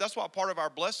aware. That's why part of our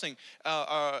blessing,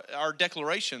 our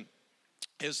declaration,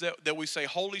 is that we say,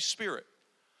 Holy Spirit,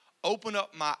 open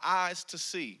up my eyes to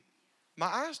see. My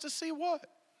eyes to see what?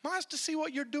 My eyes to see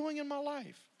what you're doing in my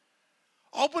life.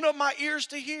 Open up my ears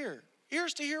to hear.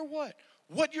 Ears to hear what?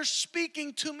 What you're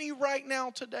speaking to me right now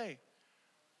today.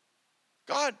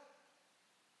 God,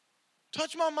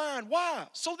 touch my mind. Why?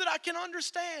 So that I can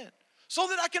understand. So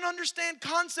that I can understand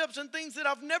concepts and things that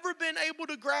I've never been able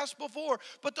to grasp before.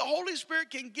 But the Holy Spirit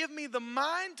can give me the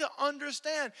mind to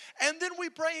understand. And then we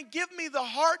pray and give me the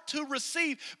heart to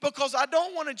receive. Because I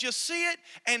don't want to just see it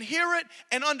and hear it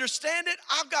and understand it.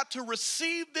 I've got to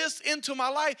receive this into my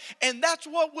life. And that's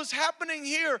what was happening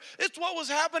here. It's what was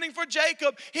happening for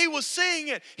Jacob. He was seeing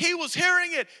it. He was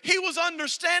hearing it. He was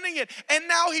understanding it. And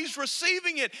now he's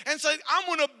receiving it. And saying, I'm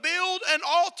going to build an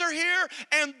altar here.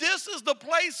 And this is the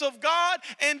place of God.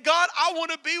 And God, I want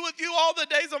to be with you all the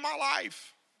days of my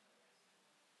life.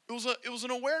 It was an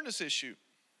awareness issue.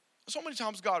 So many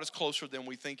times God is closer than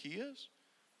we think he is.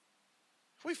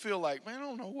 We feel like, man, I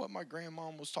don't know what my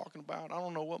grandmom was talking about. I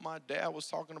don't know what my dad was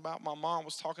talking about, my mom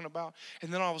was talking about.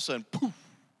 And then all of a sudden, poof,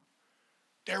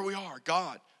 there we are,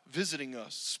 God visiting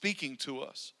us, speaking to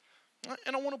us.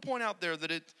 And I want to point out there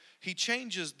that he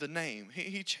changes the name.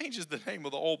 He changes the name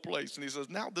of the old place. And he says,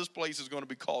 now this place is going to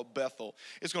be called Bethel.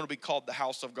 It's going to be called the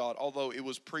house of God, although it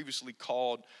was previously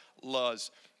called Luz.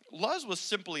 Luz was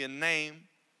simply a name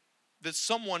that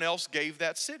someone else gave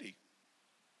that city.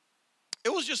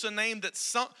 It was just a name that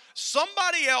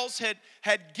somebody else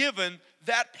had given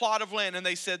that plot of land. And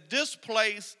they said, this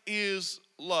place is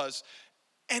Luz.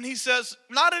 And he says,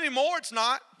 not anymore, it's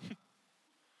not.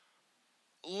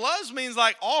 Luz means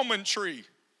like almond tree.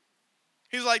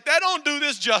 He's like, that don't do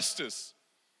this justice.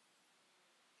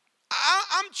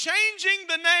 I'm changing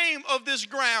the name of this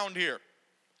ground here.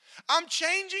 I'm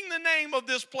changing the name of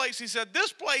this place. He said,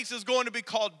 this place is going to be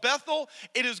called Bethel.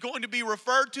 It is going to be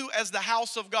referred to as the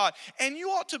house of God. And you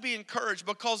ought to be encouraged,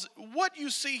 because what you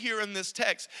see here in this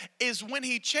text is when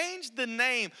he changed the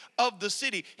name of the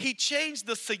city, he changed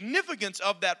the significance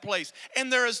of that place.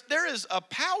 And there is a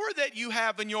power that you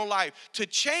have in your life to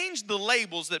change the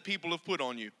labels that people have put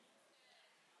on you.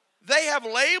 They have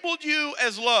labeled you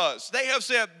as Luz. They have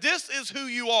said, this is who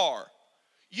you are.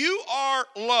 You are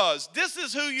Luz. This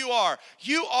is who you are.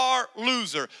 You are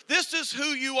loser. This is who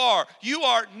you are. You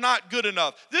are not good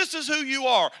enough. This is who you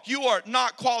are. You are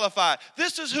not qualified.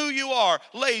 This is who you are.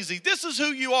 Lazy. This is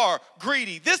who you are.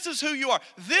 Greedy. This is who you are.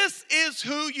 This is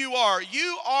who you are.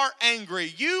 You are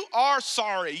angry. You are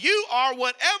sorry. You are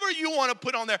whatever you want to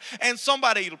put on there. And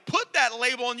somebody put that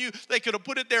label on you. They could have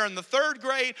put it there in the 3rd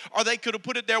grade, or they could have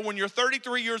put it there when you're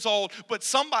 33 years old. But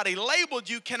somebody labeled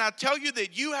you. Can I tell you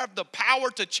that you have the power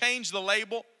to change the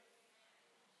label?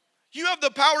 You have the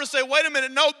power to say, wait a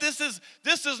minute, no, this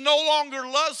is no longer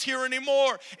Luz here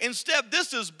anymore. Instead,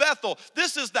 this is Bethel.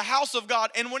 This is the house of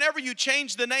God. And whenever you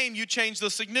change the name, you change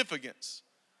the significance.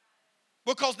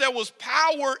 Because there was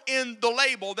power in the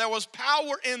label. There was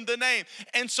power in the name.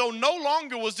 And so no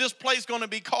longer was this place going to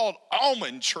be called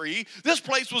Almond Tree. This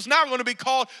place was now going to be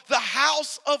called the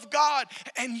house of God.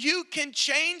 And you can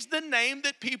change the name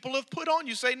that people have put on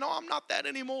you. Say, no, I'm not that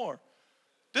anymore.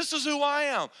 This is who I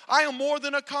am. I am more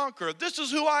than a conqueror. This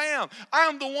is who I am. I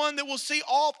am the one that will see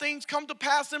all things come to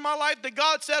pass in my life that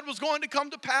God said was going to come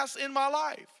to pass in my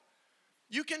life.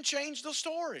 You can change the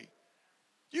story.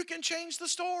 You can change the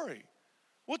story.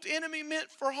 What the enemy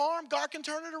meant for harm, God can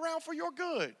turn it around for your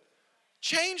good.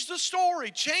 Change the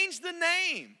story. Change the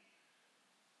name.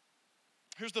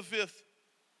 Here's the 5th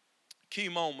key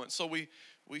moment. So we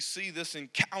see this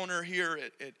encounter here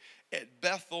at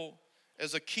Bethel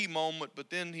as a key moment,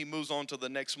 but then he moves on to the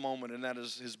next moment, and that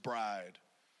is his bride.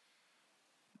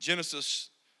 Genesis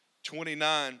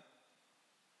 29,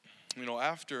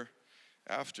 after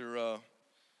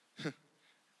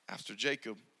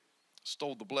Jacob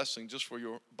stole the blessing, just for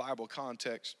your Bible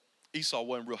context, Esau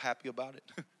wasn't real happy about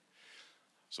it.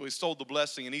 So he stole the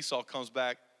blessing, and Esau comes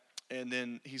back, and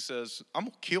then he says, I'm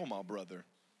going to kill my brother.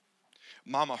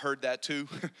 Mama heard that too,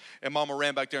 and Mama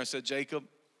ran back there and said, Jacob,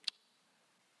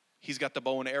 he's got the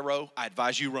bow and arrow. I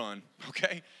advise you run,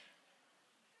 okay?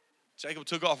 Jacob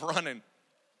took off running.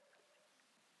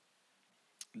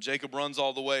 And Jacob runs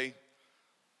all the way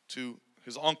to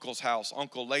his uncle's house,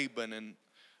 Uncle Laban. And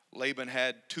Laban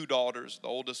had 2 daughters. The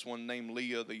oldest one named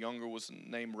Leah. The younger was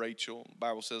named Rachel. The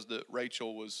Bible says that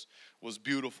Rachel was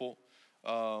beautiful.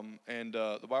 And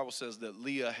the Bible says that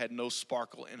Leah had no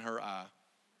sparkle in her eye.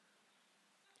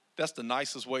 That's the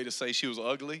nicest way to say she was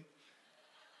ugly.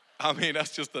 I mean,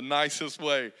 that's just the nicest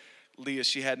way. Leah,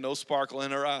 she had no sparkle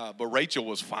in her eye, but Rachel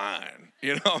was fine,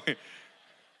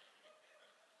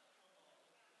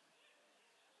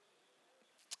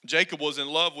 Jacob was in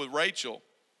love with Rachel,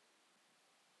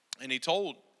 and he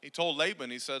told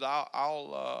Laban, he said,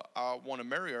 I want to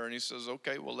marry her. And he says,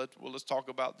 okay, well let's talk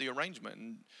about the arrangement.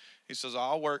 And he says,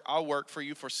 I'll work for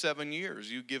you for 7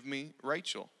 years. You give me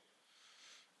Rachel.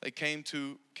 They came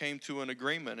to an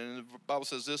agreement. And the Bible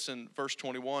says this in verse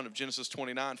 21 of Genesis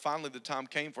 29. Finally, the time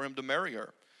came for him to marry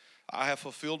her. I have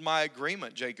fulfilled my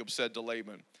agreement, Jacob said to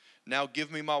Laban. Now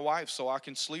give me my wife so I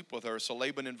can sleep with her. So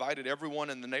Laban invited everyone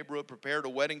in the neighborhood, prepared a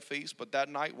wedding feast. But that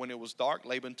night when it was dark,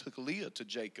 Laban took Leah to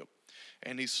Jacob,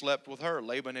 and he slept with her.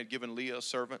 Laban had given Leah a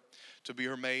servant to be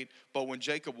her maid. But when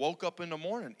Jacob woke up in the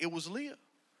morning, it was Leah.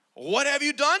 What have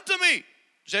you done to me?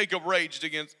 Jacob raged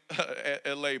against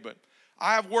at Laban.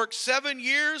 I have worked 7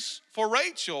 years for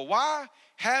Rachel. Why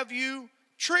have you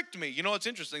tricked me? You know, it's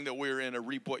interesting that we're in a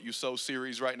Reap What You Sow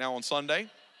series right now on Sunday.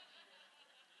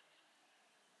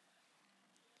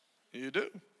 You do.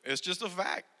 It's just a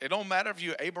fact. It don't matter if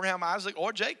you're Abraham, Isaac,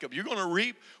 or Jacob. You're going to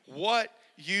reap what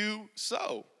you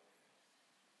sow.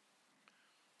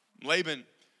 Laban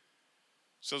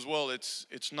says, well, it's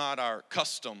not our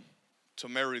custom to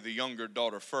marry the younger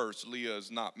daughter first. Leah is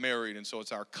not married, and so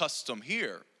it's our custom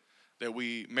here that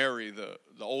we marry the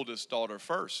oldest daughter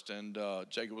first. And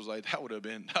Jacob was like, that would have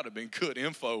been good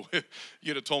info.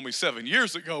 You'd have told me 7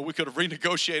 years ago. We could have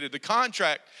renegotiated the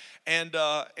contract. And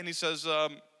he says,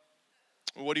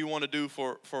 what do you want to do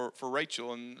for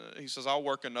Rachel? And he says, I'll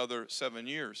work another 7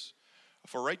 years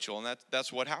for Rachel. And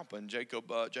that's what happened.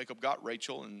 Jacob got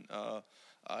Rachel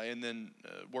and then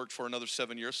worked for another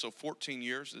 7 years. So 14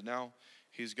 years. And now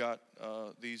he's got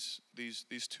these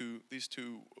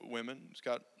two women. He's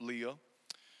got Leah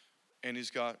and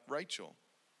he's got Rachel.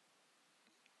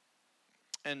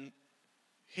 And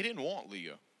he didn't want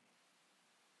Leah.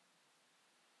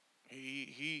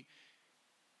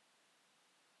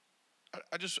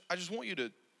 I just want you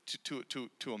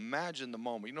to imagine the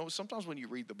moment. You know, sometimes when you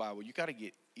read the Bible, you got to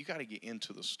get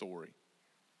into the story.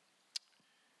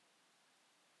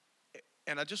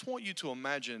 And I just want you to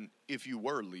imagine if you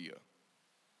were Leah.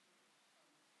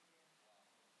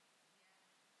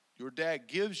 Your dad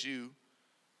gives you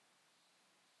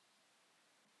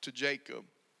to Jacob,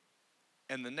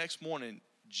 and the next morning,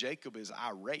 Jacob is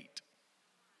irate,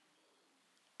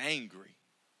 angry,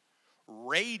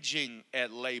 raging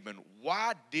at Laban.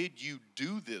 Why did you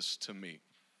do this to me?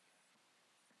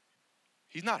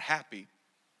 He's not happy.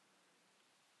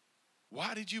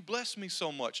 Why did you bless me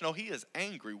so much? No, he is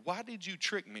angry. Why did you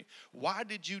trick me? Why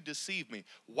did you deceive me?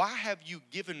 Why have you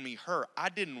given me her? I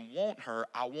didn't want her.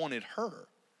 I wanted her.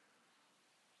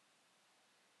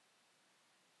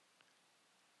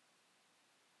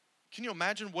 Can you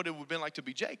imagine what it would have been like to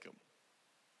be Jacob?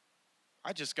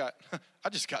 I just got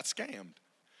scammed.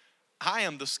 I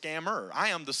am the scammer. I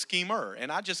am the schemer.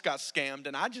 And I just got scammed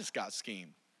and I just got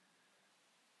schemed.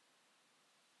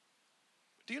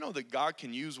 Do you know that God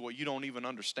can use what you don't even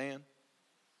understand?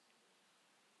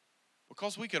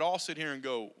 Because we could all sit here and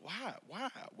go,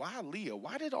 why Leah?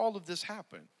 Why did all of this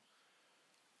happen?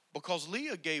 Because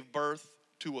Leah gave birth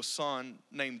to a son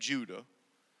named Judah.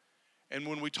 And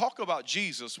when we talk about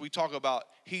Jesus, we talk about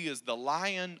he is the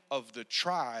Lion of the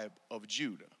tribe of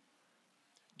Judah.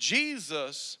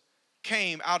 Jesus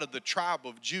came out of the tribe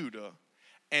of Judah,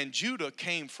 and Judah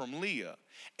came from Leah.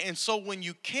 And so when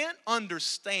you can't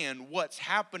understand what's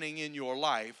happening in your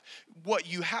life,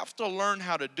 what you have to learn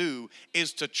how to do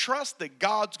is to trust that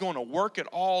God's going to work it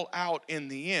all out in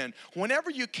the end. Whenever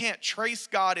you can't trace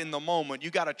God in the moment, you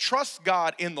got to trust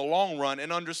God in the long run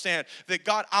and understand that,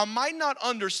 God, I might not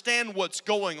understand what's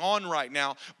going on right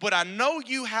now, but I know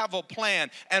you have a plan.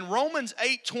 And Romans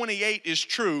 8:28 is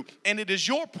true, and it is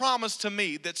your promise to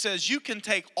me that says you can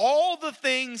take all the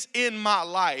things in my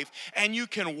life and you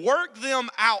can work them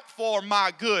out for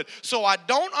my good. So I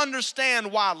don't understand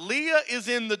why Leah is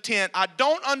in the tent. I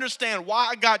don't understand why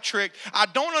I got tricked. I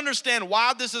don't understand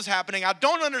why this is happening. I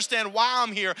don't understand why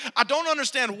I'm here. I don't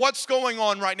understand what's going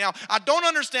on right now. I don't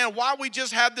understand why we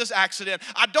just had this accident.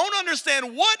 I don't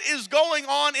understand what is going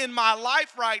on in my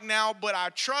life right now, but I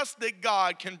trust that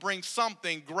God can bring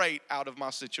something great out of my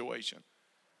situation.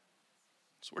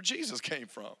 That's where Jesus came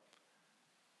from.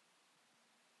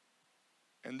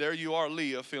 And there you are,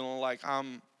 Leah, feeling like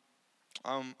I'm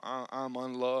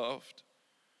unloved.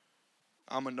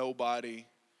 I'm a nobody.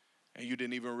 And you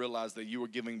didn't even realize that you were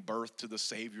giving birth to the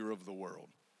Savior of the world.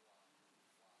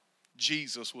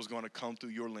 Jesus was going to come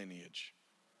through your lineage.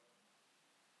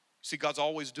 See, God's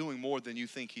always doing more than you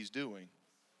think he's doing.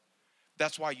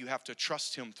 That's why you have to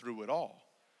trust him through it all.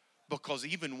 Because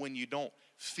even when you don't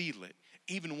feel it,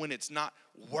 even when it's not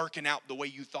working out the way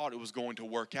you thought it was going to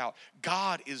work out.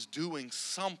 God is doing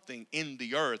something in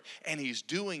the earth, and he's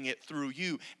doing it through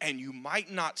you, and you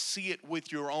might not see it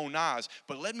with your own eyes,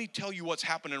 but let me tell you what's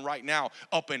happening right now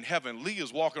up in heaven. Lee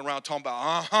is walking around talking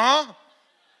about,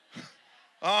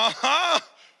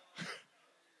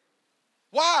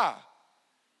 Why?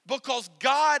 Because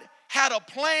God had a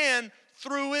plan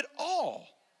through it all.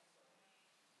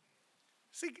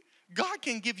 See, God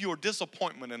can give you a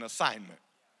disappointment an assignment.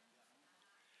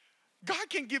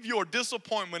 God can give you a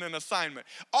disappointment an assignment.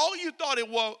 All you thought it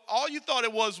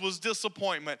was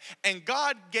disappointment. And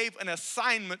God gave an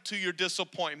assignment to your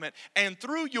disappointment. And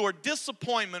through your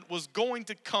disappointment was going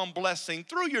to come blessing.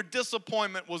 Through your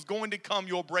disappointment was going to come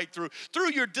your breakthrough.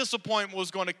 Through your disappointment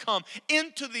was going to come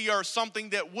into the earth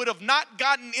something that would have not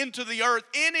gotten into the earth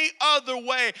any other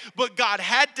way. But God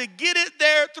had to get it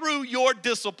there through your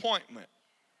disappointment.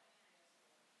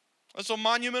 It's a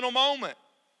monumental moment.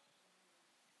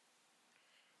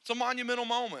 It's a monumental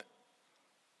moment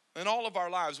in all of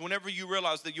our lives. Whenever you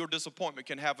realize that your disappointment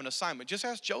can have an assignment, just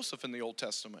ask Joseph in the Old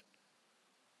Testament.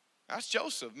 Ask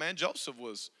Joseph, man. Joseph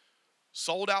was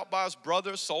sold out by his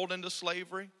brothers, sold into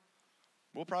slavery.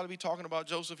 We'll probably be talking about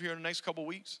Joseph here in the next couple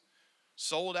weeks.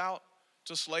 Sold out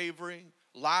to slavery,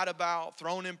 lied about,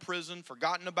 thrown in prison,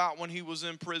 forgotten about when he was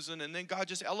in prison, and then God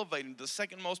just elevated him, the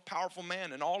second most powerful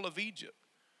man in all of Egypt.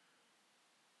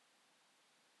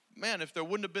 Man, if there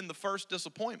wouldn't have been the first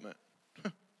disappointment,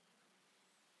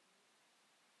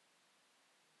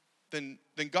 then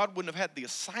God wouldn't have had the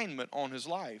assignment on his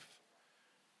life.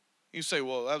 You say,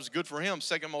 well, that was good for him,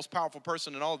 second most powerful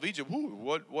person in all of Egypt.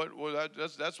 Woo,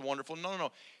 that's wonderful.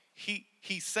 No. He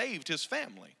saved his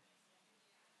family.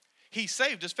 He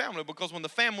saved his family because when the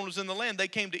famine was in the land, they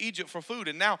came to Egypt for food.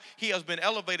 And now he has been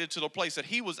elevated to the place that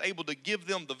he was able to give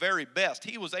them the very best.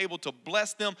 He was able to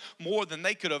bless them more than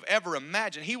they could have ever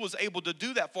imagined. He was able to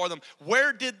do that for them.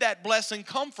 Where did that blessing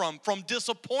come from? From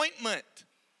disappointment.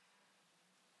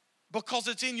 Because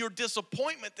it's in your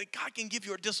disappointment that God can give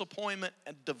your disappointment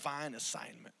a divine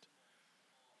assignment.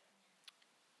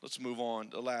 Let's move on.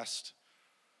 The last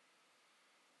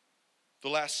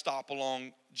stop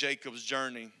along Jacob's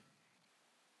journey.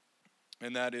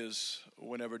 And that is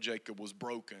whenever Jacob was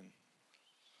broken.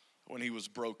 When he was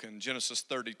broken. Genesis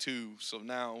 32. So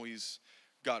now he's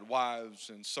got wives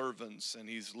and servants. And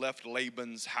he's left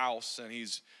Laban's house. And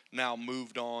he's now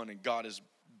moved on. And God has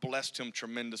blessed him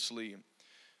tremendously.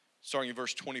 Starting in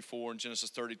verse 24 in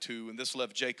Genesis 32. And this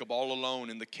left Jacob all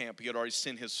alone in the camp. He had already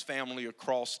sent his family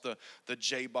across the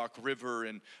Jabbok River.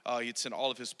 And he had sent all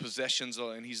of his possessions.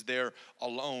 And he's there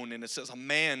alone. And it says a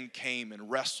man came and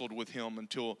wrestled with him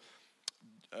until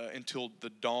the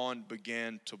dawn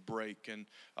began to break. And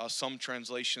some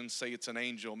translations say it's an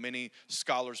angel. Many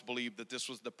scholars believe that this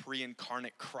was the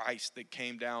pre-incarnate Christ that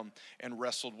came down and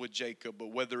wrestled with Jacob.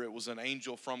 But whether it was an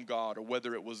angel from God or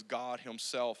whether it was God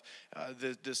himself,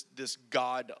 this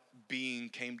God being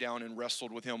came down and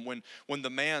wrestled with him. When the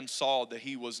man saw that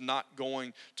he was not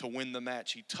going to win the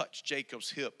match, he touched Jacob's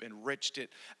hip and wrenched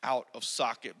it out of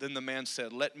socket. Then the man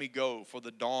said, "Let me go, for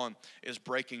the dawn is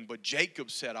breaking." But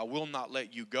Jacob said, "I will not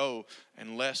let you go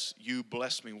unless you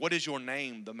bless me." "What is your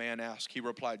name?" the man asked. He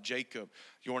replied, "Jacob."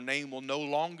 "Your name will no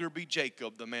longer be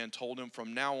Jacob," the man told him.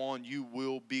 "From now on you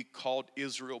will be called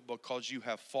Israel, because you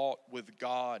have fought with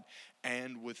God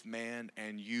and with man,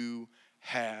 and you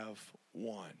have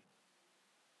won."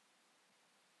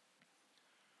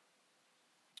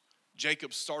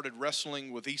 Jacob started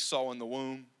wrestling with Esau in the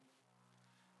womb,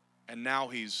 and now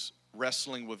he's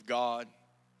wrestling with God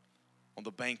on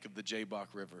the bank of the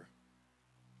Jabbok River.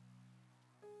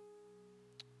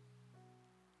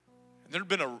 And there had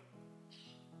been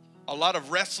a lot of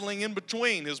wrestling in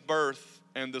between his birth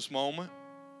and this moment.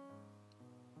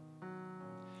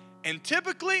 And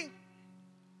typically,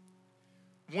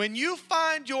 when you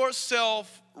find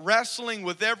yourself wrestling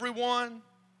with everyone,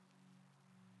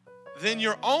 then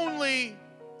you're only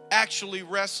actually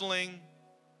wrestling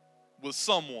with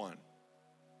someone,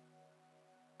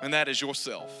 and that is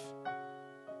yourself.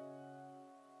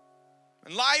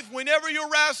 In life, whenever you're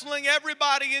wrestling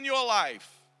everybody in your life,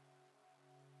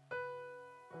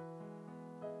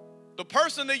 the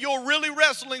person that you're really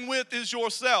wrestling with is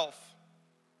yourself.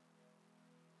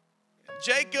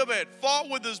 Jacob had fought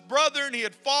with his brother, and he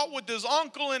had fought with his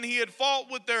uncle, and he had fought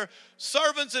with their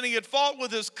servants, and he had fought with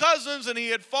his cousins, and he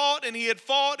had fought, and he had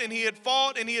fought, and he had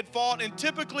fought, and he had fought. And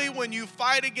typically when you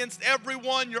fight against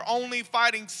everyone, you're only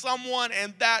fighting someone,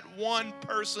 and that one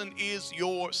person is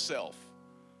yourself.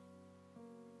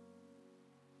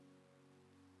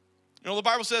 You know, the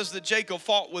Bible says that Jacob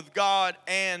fought with God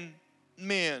and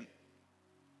men.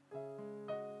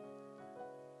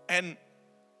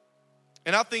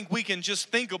 And I think we can just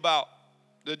think about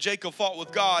that Jacob fought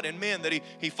with God and men, that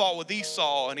he fought with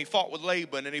Esau and he fought with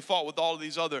Laban and he fought with all of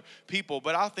these other people.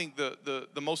 But I think the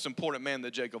most important man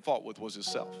that Jacob fought with was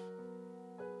himself.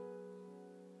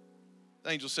 The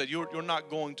angel said, you're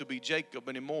not going to be Jacob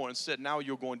anymore. Instead, now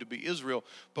you're going to be Israel,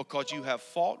 because you have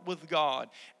fought with God.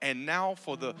 And now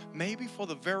maybe for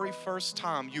the very first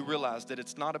time, you realize that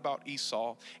it's not about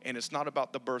Esau, and it's not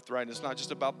about the birthright, and it's not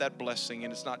just about that blessing,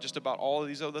 and it's not just about all of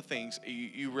these other things.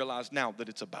 You realize now that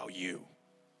it's about you.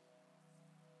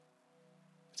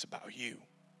 It's about you.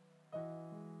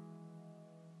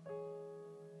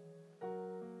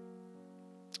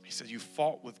 He said, you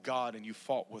fought with God and you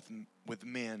fought with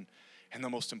men. And the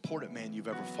most important man you've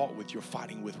ever fought with, you're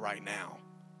fighting with right now.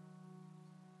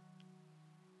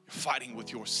 You're fighting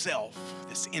with yourself,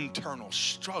 this internal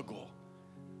struggle.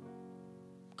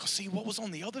 Because see, what was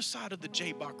on the other side of the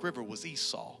Jabbok River was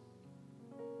Esau.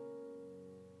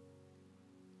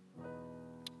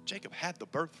 Jacob had the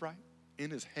birthright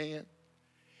in his hand.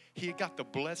 He had got the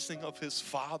blessing of his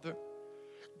father.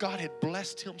 God had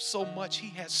blessed him so much. He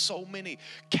had so many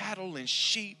cattle and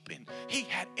sheep, and he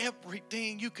had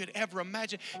everything you could ever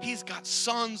imagine. He's got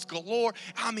sons galore.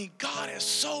 I mean, God has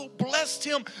so blessed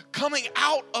him coming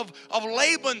out of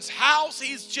Laban's house.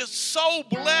 He's just so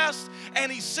blessed,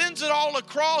 and he sends it all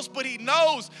across, but he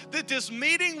knows that this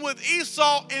meeting with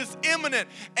Esau is imminent.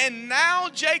 And now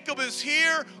Jacob is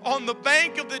here on the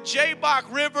bank of the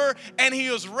Jabbok River, and he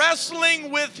is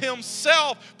wrestling with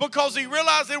himself, because he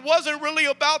realized it wasn't really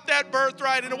about that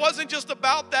birthright, and it wasn't just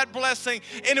about that blessing,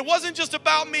 and it wasn't just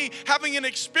about me having an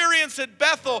experience at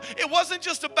Bethel. It wasn't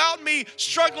just about me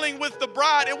struggling with the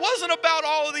bride. It wasn't about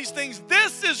all of these things.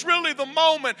 This is really the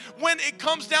moment when it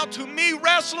comes down to me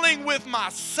wrestling with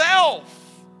myself.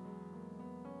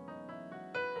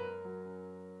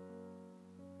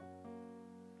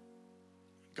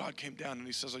 God came down and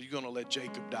he says, are you going to let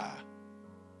Jacob die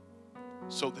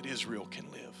so that Israel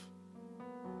can live?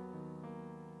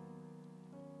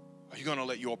 Are you going to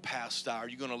let your past die? Are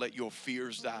you going to let your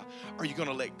fears die? Are you going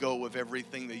to let go of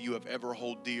everything that you have ever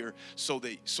held dear so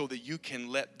that you can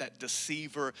let that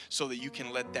deceiver, so that you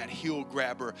can let that heel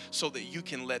grabber, so that you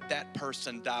can let that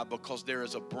person die? Because there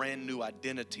is a brand new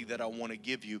identity that I want to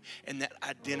give you, and that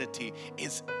identity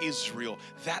is Israel.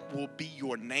 That will be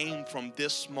your name from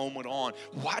this moment on.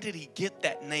 Why did he get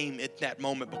that name at that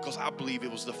moment? Because I believe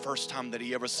it was the first time that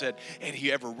he ever said and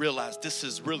he ever realized, this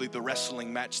is really the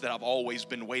wrestling match that I've always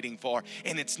been waiting for.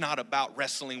 And it's not about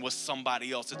wrestling with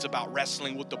somebody else. It's about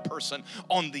wrestling with the person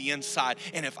on the inside.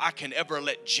 And if I can ever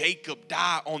let Jacob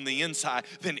die on the inside,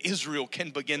 then Israel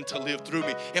can begin to live through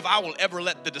me. If I will ever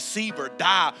let the deceiver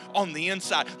die on the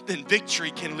inside, then victory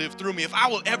can live through me. If I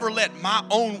will ever let my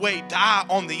own way die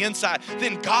on the inside,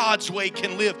 then God's way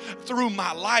can live through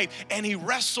my life. And he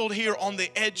wrestled here on the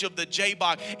edge of the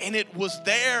Jabbok, and it was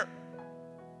there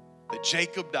that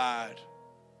Jacob died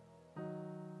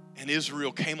and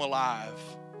Israel came alive.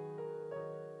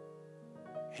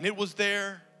 And it was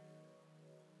there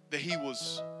that he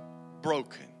was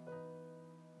broken.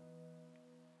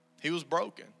 He was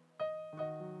broken. The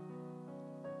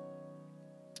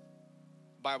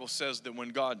Bible says that when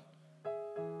God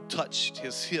touched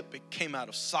his hip, it came out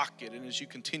of socket. And as you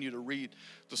continue to read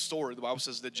the story, the Bible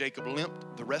says that Jacob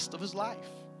limped the rest of his life.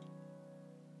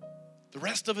 The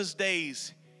rest of his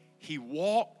days, he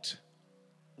walked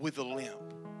with a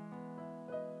limp.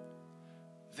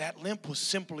 That limp was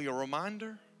simply a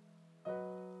reminder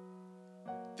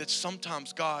that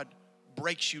sometimes God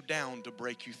breaks you down to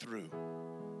break you through.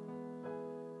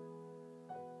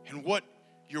 And what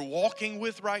you're walking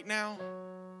with right now,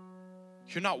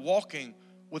 you're not walking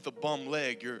with a bum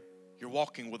leg, you're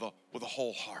walking with a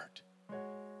whole heart.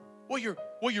 What you're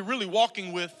really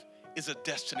walking with is a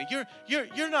destiny.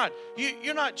 You're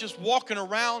not just walking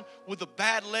around with a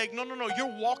bad leg. No.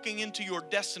 You're walking into your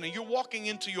destiny. You're walking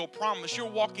into your promise. You're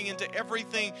walking into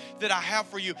everything that I have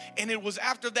for you. And it was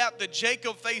after that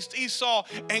Jacob faced Esau,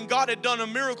 and God had done a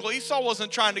miracle. Esau wasn't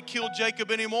trying to kill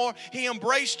Jacob anymore. He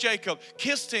embraced Jacob,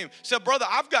 kissed him, said, brother,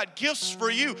 I've got gifts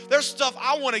for you. There's stuff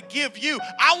I want to give you.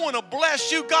 I want to bless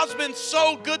you. God's been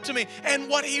so good to me. And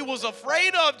what he was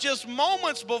afraid of just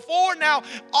moments before, now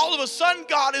all of a sudden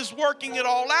God is working it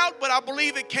all out. But I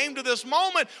believe it came to this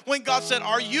moment when God said,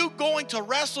 are you going to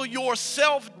wrestle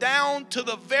yourself down to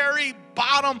the very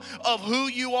bottom of who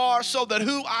you are so that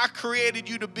who I created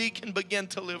you to be can begin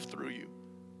to live through you?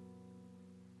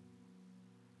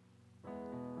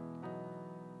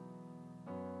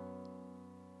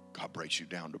 God breaks you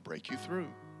down to break you through,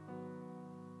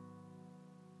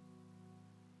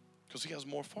 because he has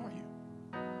more for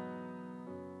you.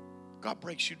 God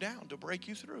breaks you down to break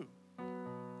you through.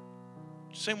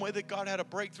 Same way that God had a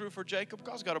breakthrough for Jacob,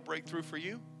 God's got a breakthrough for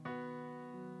you.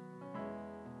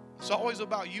 It's always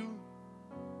about you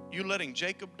letting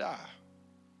Jacob die,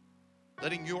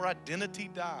 letting your identity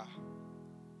die,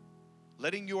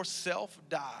 letting yourself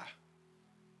die,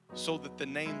 so that the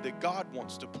name that God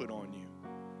wants to put on you,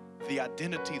 the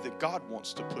identity that God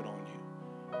wants to put on you,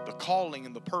 the calling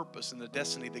and the purpose and the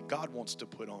destiny that God wants to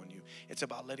put on you. It's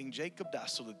about letting Jacob die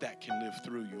so that that can live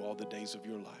through you all the days of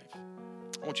your life.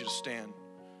 I want you to stand.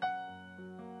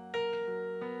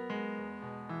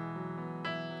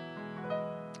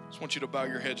 I just want you to bow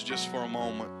your heads just for a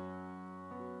moment.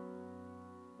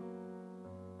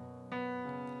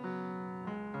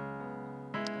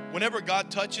 Whenever God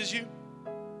touches you,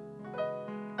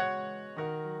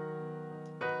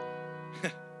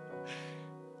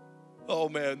 oh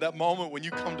man, that moment when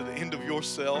you come to the end of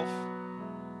yourself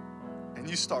and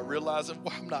you start realizing,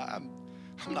 well, I'm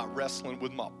not wrestling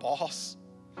with my boss.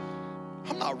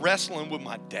 I'm not wrestling with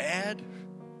my dad.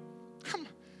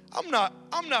 I'm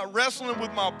not wrestling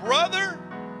with my brother.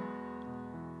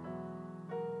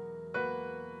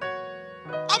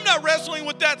 I'm not wrestling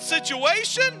with that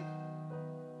situation.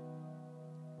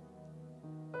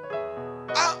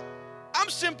 I'm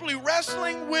simply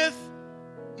wrestling with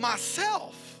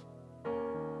myself.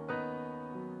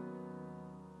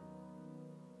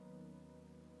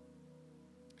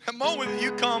 The moment that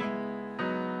you come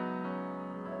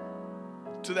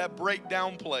to that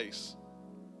breakdown place,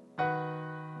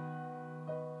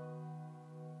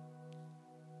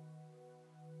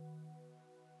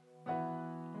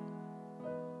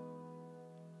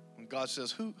 when God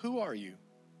says, who are you?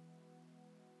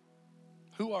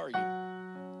 Who are you?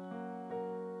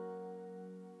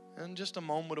 And just a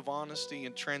moment of honesty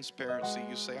and transparency,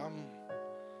 you say,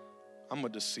 I'm a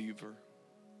deceiver.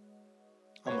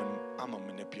 I'm a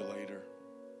manipulator.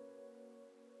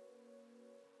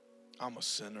 I'm a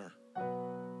sinner.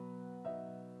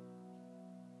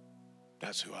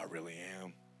 That's who I really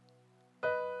am.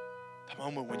 The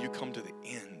moment when you come to the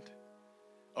end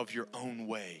of your own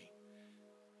way,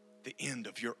 the end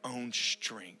of your own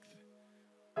strength,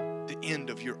 the end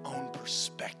of your own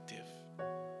perspective,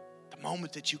 the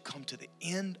moment that you come to the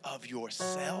end of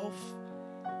yourself,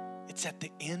 it's at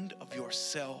the end of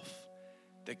yourself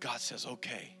that God says,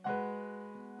 okay,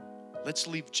 let's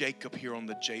leave Jacob here on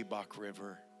the Jabbok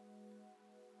River.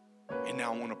 And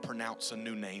now I want to pronounce a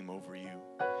new name over you,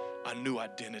 a new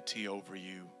identity over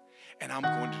you. And I'm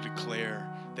going to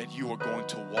declare that you are going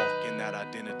to walk in that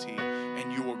identity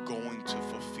and you are going to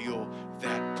fulfill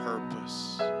that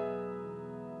purpose.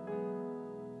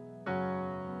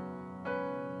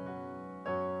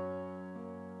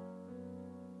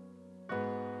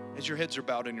 As your heads are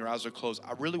bowed and your eyes are closed,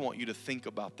 I really want you to think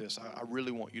about this. I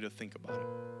really want you to think about it.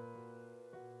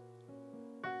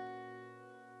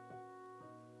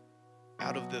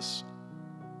 Out of this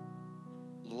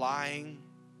lying,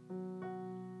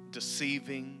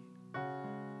 deceiving,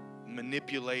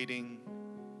 manipulating,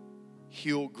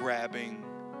 heel-grabbing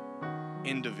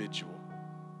individual,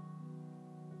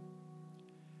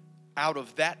 out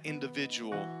of that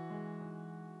individual,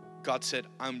 God said,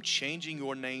 I'm changing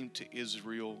your name to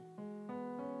Israel.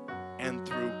 And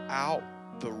throughout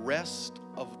the rest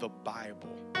of the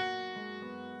Bible,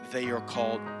 they are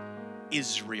called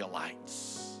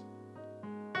Israelites.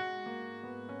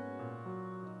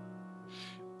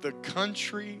 The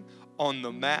country on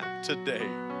the map today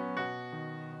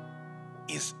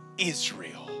is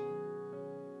Israel.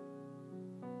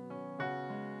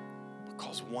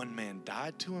 Because one man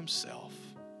died to himself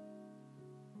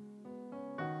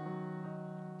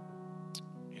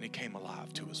and he came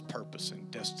alive to his purpose and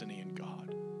destiny in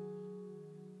God.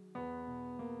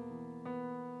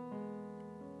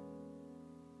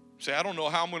 Say, I don't know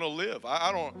how I'm going to live.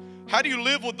 How do you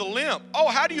live with the limp? Oh,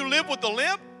 how do you live with the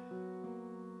limp?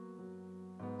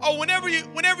 Oh, whenever you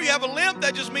have a limp,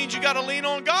 that just means you got to lean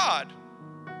on God.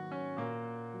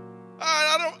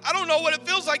 I don't know what it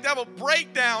feels like to have a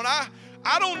breakdown.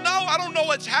 I don't know. I don't know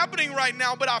what's happening right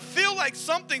now, but I feel like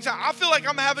I feel like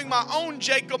I'm having my own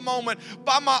Jacob moment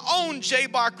by my own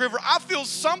Jabbok River. I feel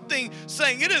something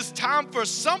saying it is time for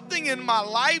something in my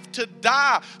life to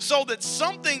die so that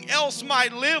something else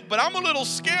might live. But I'm a little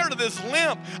scared of this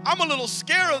limp. I'm a little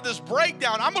scared of this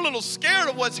breakdown. I'm a little scared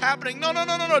of what's happening. No.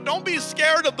 Don't be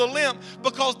scared of the limp,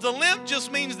 because the limp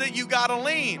just means that you got to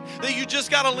lean, that you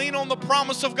just got to lean on the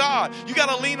promise of God. You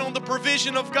got to lean on the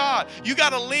provision of God. You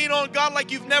got to lean on God like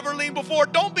you've never leaned before.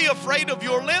 Don't be afraid of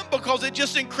your limp, because it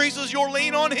just increases your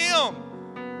lean on Him.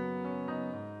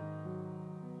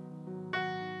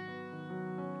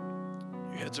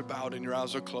 Your heads are bowed and your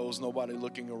eyes are closed, nobody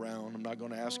looking around. I'm not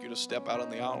going to ask you to step out in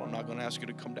the aisle. I'm not going to ask you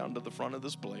to come down to the front of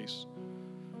this place.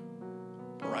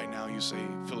 But right now you say,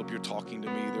 Philip, you're talking to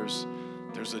me.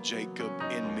 There's a Jacob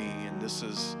in me, and this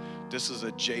is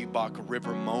a Jabbok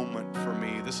River moment for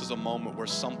me. This is a moment where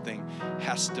something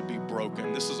has to be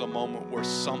broken. This is a moment where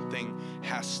something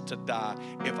has to die.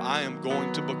 If I am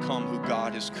going to become who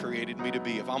God has created me to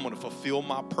be, if I'm going to fulfill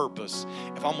my purpose,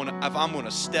 if I'm going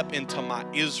to step into my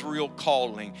Israel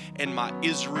calling and my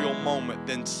Israel moment,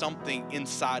 then something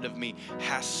inside of me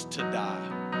has to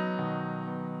die.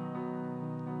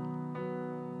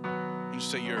 You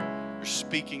say you're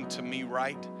speaking to me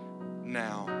right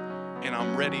now, and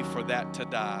I'm ready for that to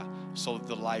die so that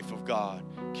the life of God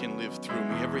can live through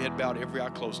me. Every head bowed, every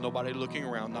eye closed, nobody looking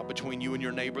around, not between you and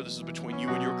your neighbor. This is between you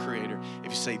and your Creator.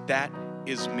 If you say, that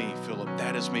is me, Philip,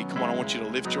 that is me. Come on, I want you to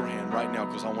lift your hand right now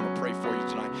because I want to pray for you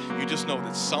tonight. You just know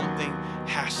that something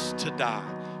has to die.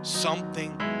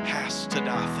 Something has to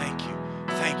die. Thank you.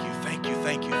 Thank you. Thank you.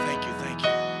 Thank you. Thank you. Thank you.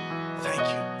 Thank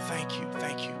you. Thank you.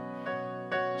 Thank you.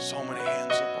 So many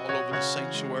hands up all over the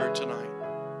sanctuary tonight.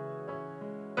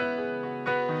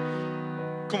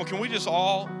 Come on, can we just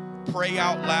all pray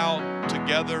out loud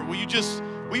together? Will you just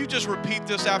repeat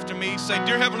this after me? Say,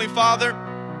 Dear Heavenly Father,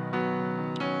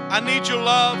 I need your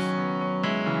love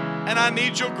and I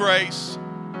need your grace.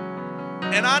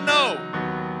 And I know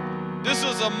this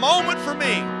is a moment for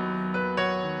me,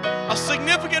 a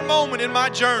significant moment in my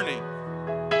journey.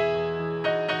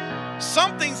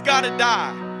 Something's got to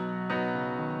die.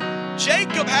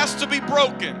 Jacob has to be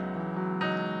broken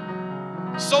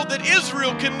so that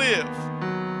Israel can live,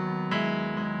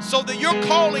 so that your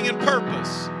calling and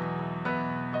purpose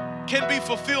can be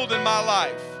fulfilled in my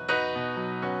life.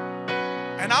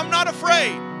 And I'm not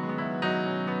afraid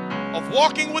of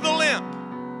walking with a limp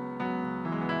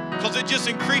because it just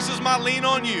increases my lean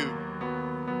on you.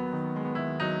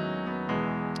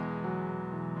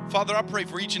 Father, I pray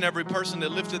for each and every person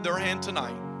that lifted their hand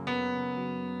tonight.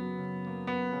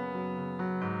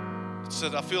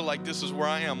 Said, I feel like this is where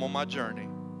I am on my journey.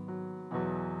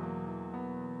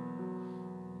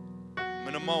 I'm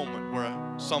in a moment where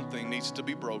something needs to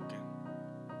be broken.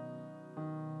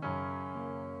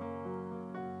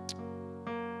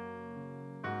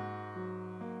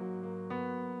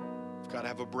 I've got to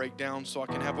have a breakdown so I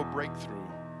can have a breakthrough.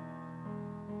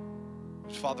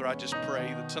 Father, I just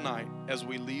pray that tonight, as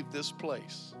we leave this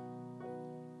place,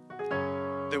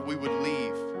 that we would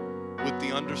leave with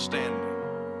the understanding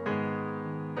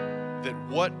that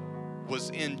what was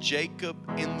in Jacob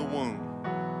in the womb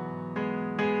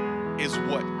is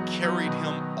what carried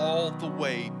him all the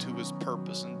way to his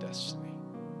purpose and destiny.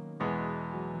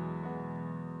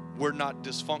 We're not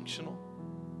dysfunctional.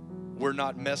 We're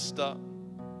not messed up.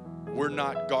 We're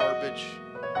not garbage.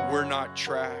 We're not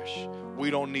trash. We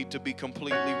don't need to be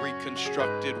completely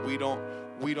reconstructed. We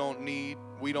don't need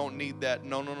that.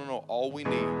 No. All we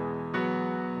need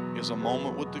is a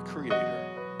moment with the Creator.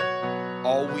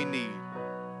 All we need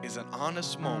is an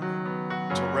honest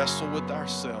moment to wrestle with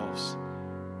ourselves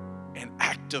and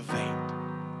activate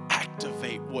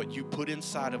what you put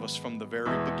inside of us from the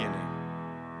very beginning.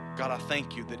 God, I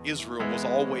thank you that Israel was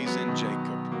always in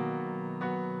Jacob.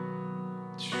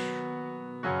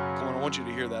 Come on, I want you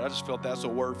to hear that. I just felt that's a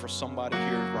word for somebody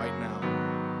here right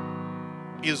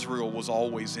now. Israel was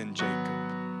always in Jacob.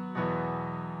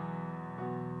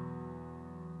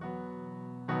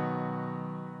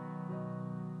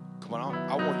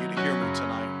 I want you to hear me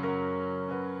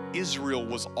tonight. Israel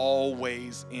was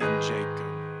always in Jacob.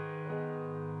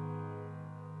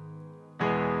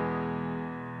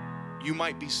 You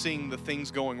might be seeing the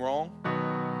things going wrong,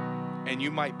 and you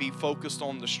might be focused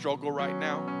on the struggle right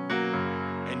now,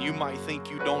 and you might think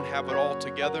you don't have it all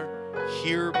together.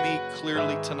 Hear me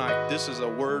clearly tonight. This is a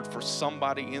word for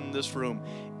somebody in this room.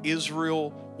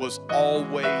 Israel was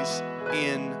always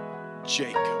in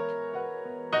Jacob.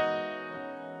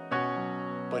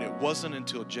 But it wasn't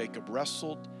until Jacob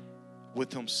wrestled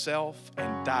with himself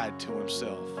and died to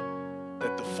himself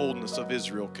that the fullness of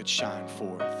Israel could shine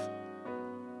forth.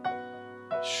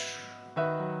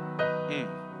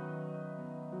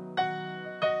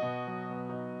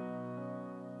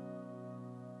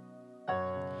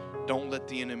 Don't let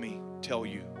the enemy tell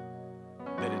you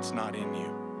that it's not in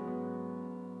you.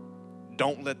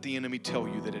 Don't let the enemy tell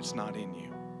you that it's not in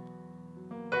you.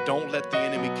 Don't let the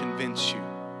enemy convince you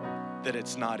that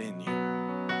it's not in you.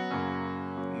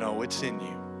 No, it's in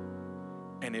you.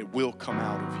 And it will come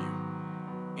out of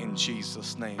you. In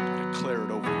Jesus' name, I declare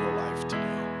it over your life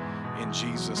today. In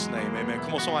Jesus' name, amen.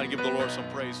 Come on, somebody give the Lord some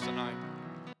praise tonight.